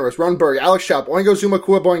 Ellen DeGeneres, Ron Berg, Alex Schaub, Oingo Zuma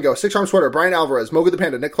Kua Boingo, Six Arm Sweater, Brian Alvarez, Moga the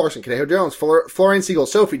Panda, Nick Clarkson, Kadejo Jones, Florian Siegel,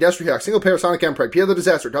 Sophie, Destry Hack, Single Pair, Sonic Emperor, Pierre the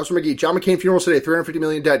Disaster, Dumpster McGee, John McCain, Funeral Today, 350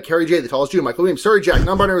 Million Dead, Carrie J, The Tallest Jew, Michael Williams, Surrey Jack,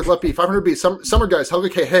 Non-Binary with Left B, 500B, Summer Guys, Helga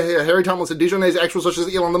K, Harry Tomlinson, Dijonay's Actual Such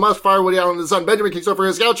as Elon the Musk, Fire, Woody Allen, The Sun, Benjamin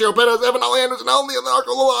Kingsofer, Escalcio, Perez, Evan, Ollie Anderson, Elmi, and the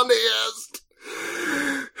Arco Lolandiest.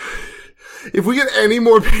 If we get any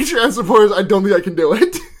more Patreon supporters, I don't think I can do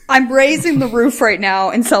it. I'm raising the roof right now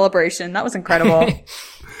in celebration. That was incredible.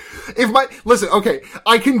 Listen, okay,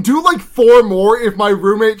 I can do like 4 more if my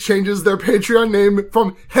roommate changes their Patreon name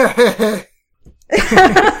from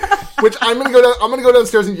which I'm gonna go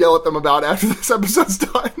downstairs and yell at them about after this episode's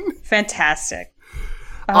done. Fantastic.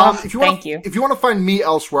 Thank you. If you want to find me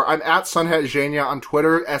elsewhere, I'm at Sunhatzhenya on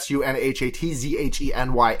Twitter,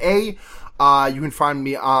 SUNHATZHENYA. You can find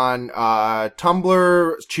me on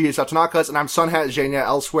Tumblr, Chiyo Tanakas, and I'm Sunhatzhenya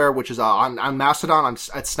elsewhere, which is on Mastodon. I'm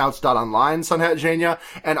at snouts.online, Sunhatzhenya,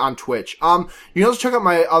 and on Twitch. You can also check out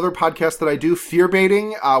my other podcast that I do, Fear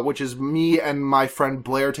Baiting, which is me and my friend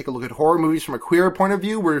Blair take a look at horror movies from a queer point of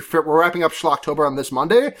view. We're wrapping up Schlocktober on this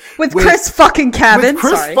Monday. With Chris fucking Cabin. With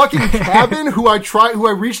Chris fucking Cabin, who I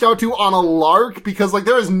reached out to on a lark, because like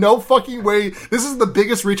there is no fucking way, this is the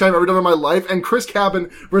biggest reach I've ever done in my life, and Chris Cabin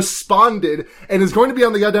responded and is going to be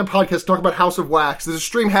on the goddamn podcast to talk about House of Wax. There's a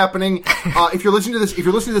stream happening. If you're listening to this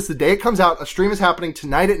the day it comes out, a stream is happening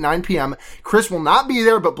tonight at 9 p.m. Chris will not be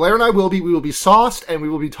there, but Blair and I will be. We will be sauced, and we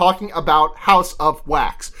will be talking about House of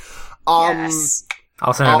Wax. Yes.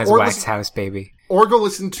 Also known as Wax House, baby. Or go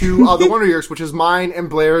listen to The Wonder Years, which is mine and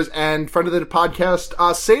Blair's and friend of the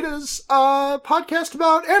podcast, Sada's podcast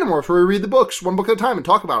about Animorphs, where we read the books one book at a time and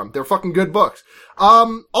talk about them. They're fucking good books.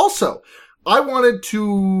 Also, I wanted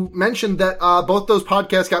to mention that both those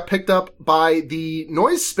podcasts got picked up by the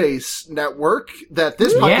Noise Space network that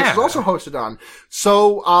this podcast is also hosted on.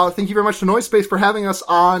 So thank you very much to Noise Space for having us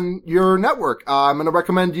on your network. I'm going to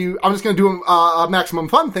recommend I'm just going to do a maximum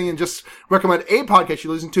fun thing and just recommend a podcast you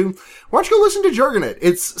listen to. Why don't you go listen to Jergin It?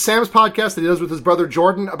 It's Sam's podcast that he does with his brother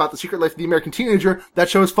Jordan about the secret life of the American teenager. That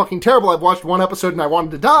show is fucking terrible. I've watched one episode and I wanted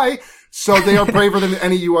to die. So they are braver than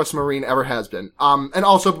any U.S. Marine ever has been. And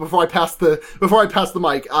also before I pass the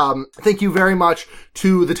mic, thank you very much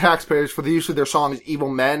to the Taxpayers for the use of their songs "Evil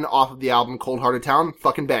Men" off of the album "Cold Hearted Town."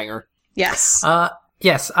 Fucking banger. Yes.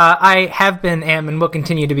 Yes, I have been, am, and will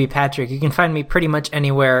continue to be Patrick. You can find me pretty much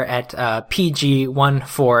anywhere at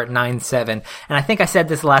PG1497. And I think I said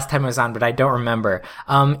this last time I was on, but I don't remember.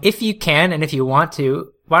 If you can, and if you want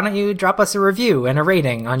to, why don't you drop us a review and a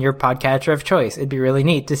rating on your podcatcher of choice? It'd be really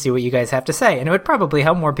neat to see what you guys have to say, and it would probably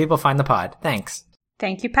help more people find the pod. Thanks.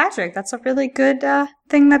 Thank you, Patrick. That's a really good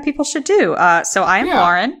thing that people should do. So I am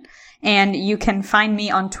Lauren. And you can find me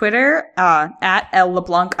on Twitter, at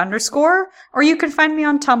 @LeBlanc_, or you can find me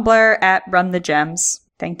on Tumblr at RunTheGems.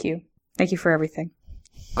 Thank you. Thank you for everything.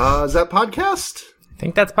 Is that podcast? I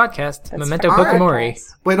think that's podcast. That's Memento Pokemori.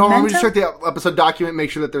 Wait, hold on. Let me just check the episode document, make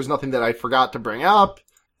sure that there's nothing that I forgot to bring up.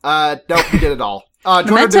 Nope, we did it all. Join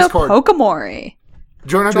Memento our Discord. Pokemori.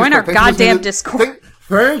 Join our goddamn Discord.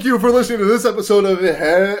 Thank you for listening to this episode of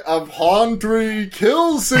Hauntree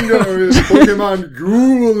Killsinger is Pokemon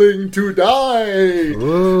Grueling to Die.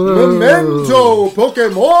 Ooh. Memento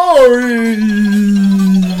Pokemori.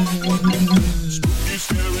 Spooky,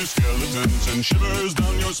 scary skeletons and shivers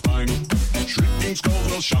down your spine. Shrieking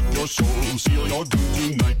skulls will shock your soul, seal your doom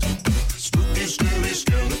tonight. Spooky, scary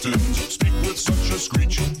skeletons speak with such a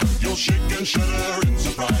screech. You'll shake and shudder in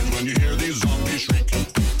surprise when you hear these zombies shriek.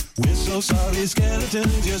 We're so sorry,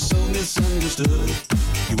 skeletons, you're so misunderstood.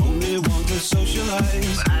 You only want to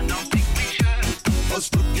socialize, but I don't think we should. A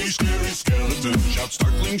spooky, scary skeleton shouts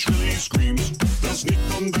startling, shrilly screams. They'll sneak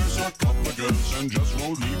under sarcophagus and just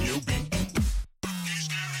won't leave you be.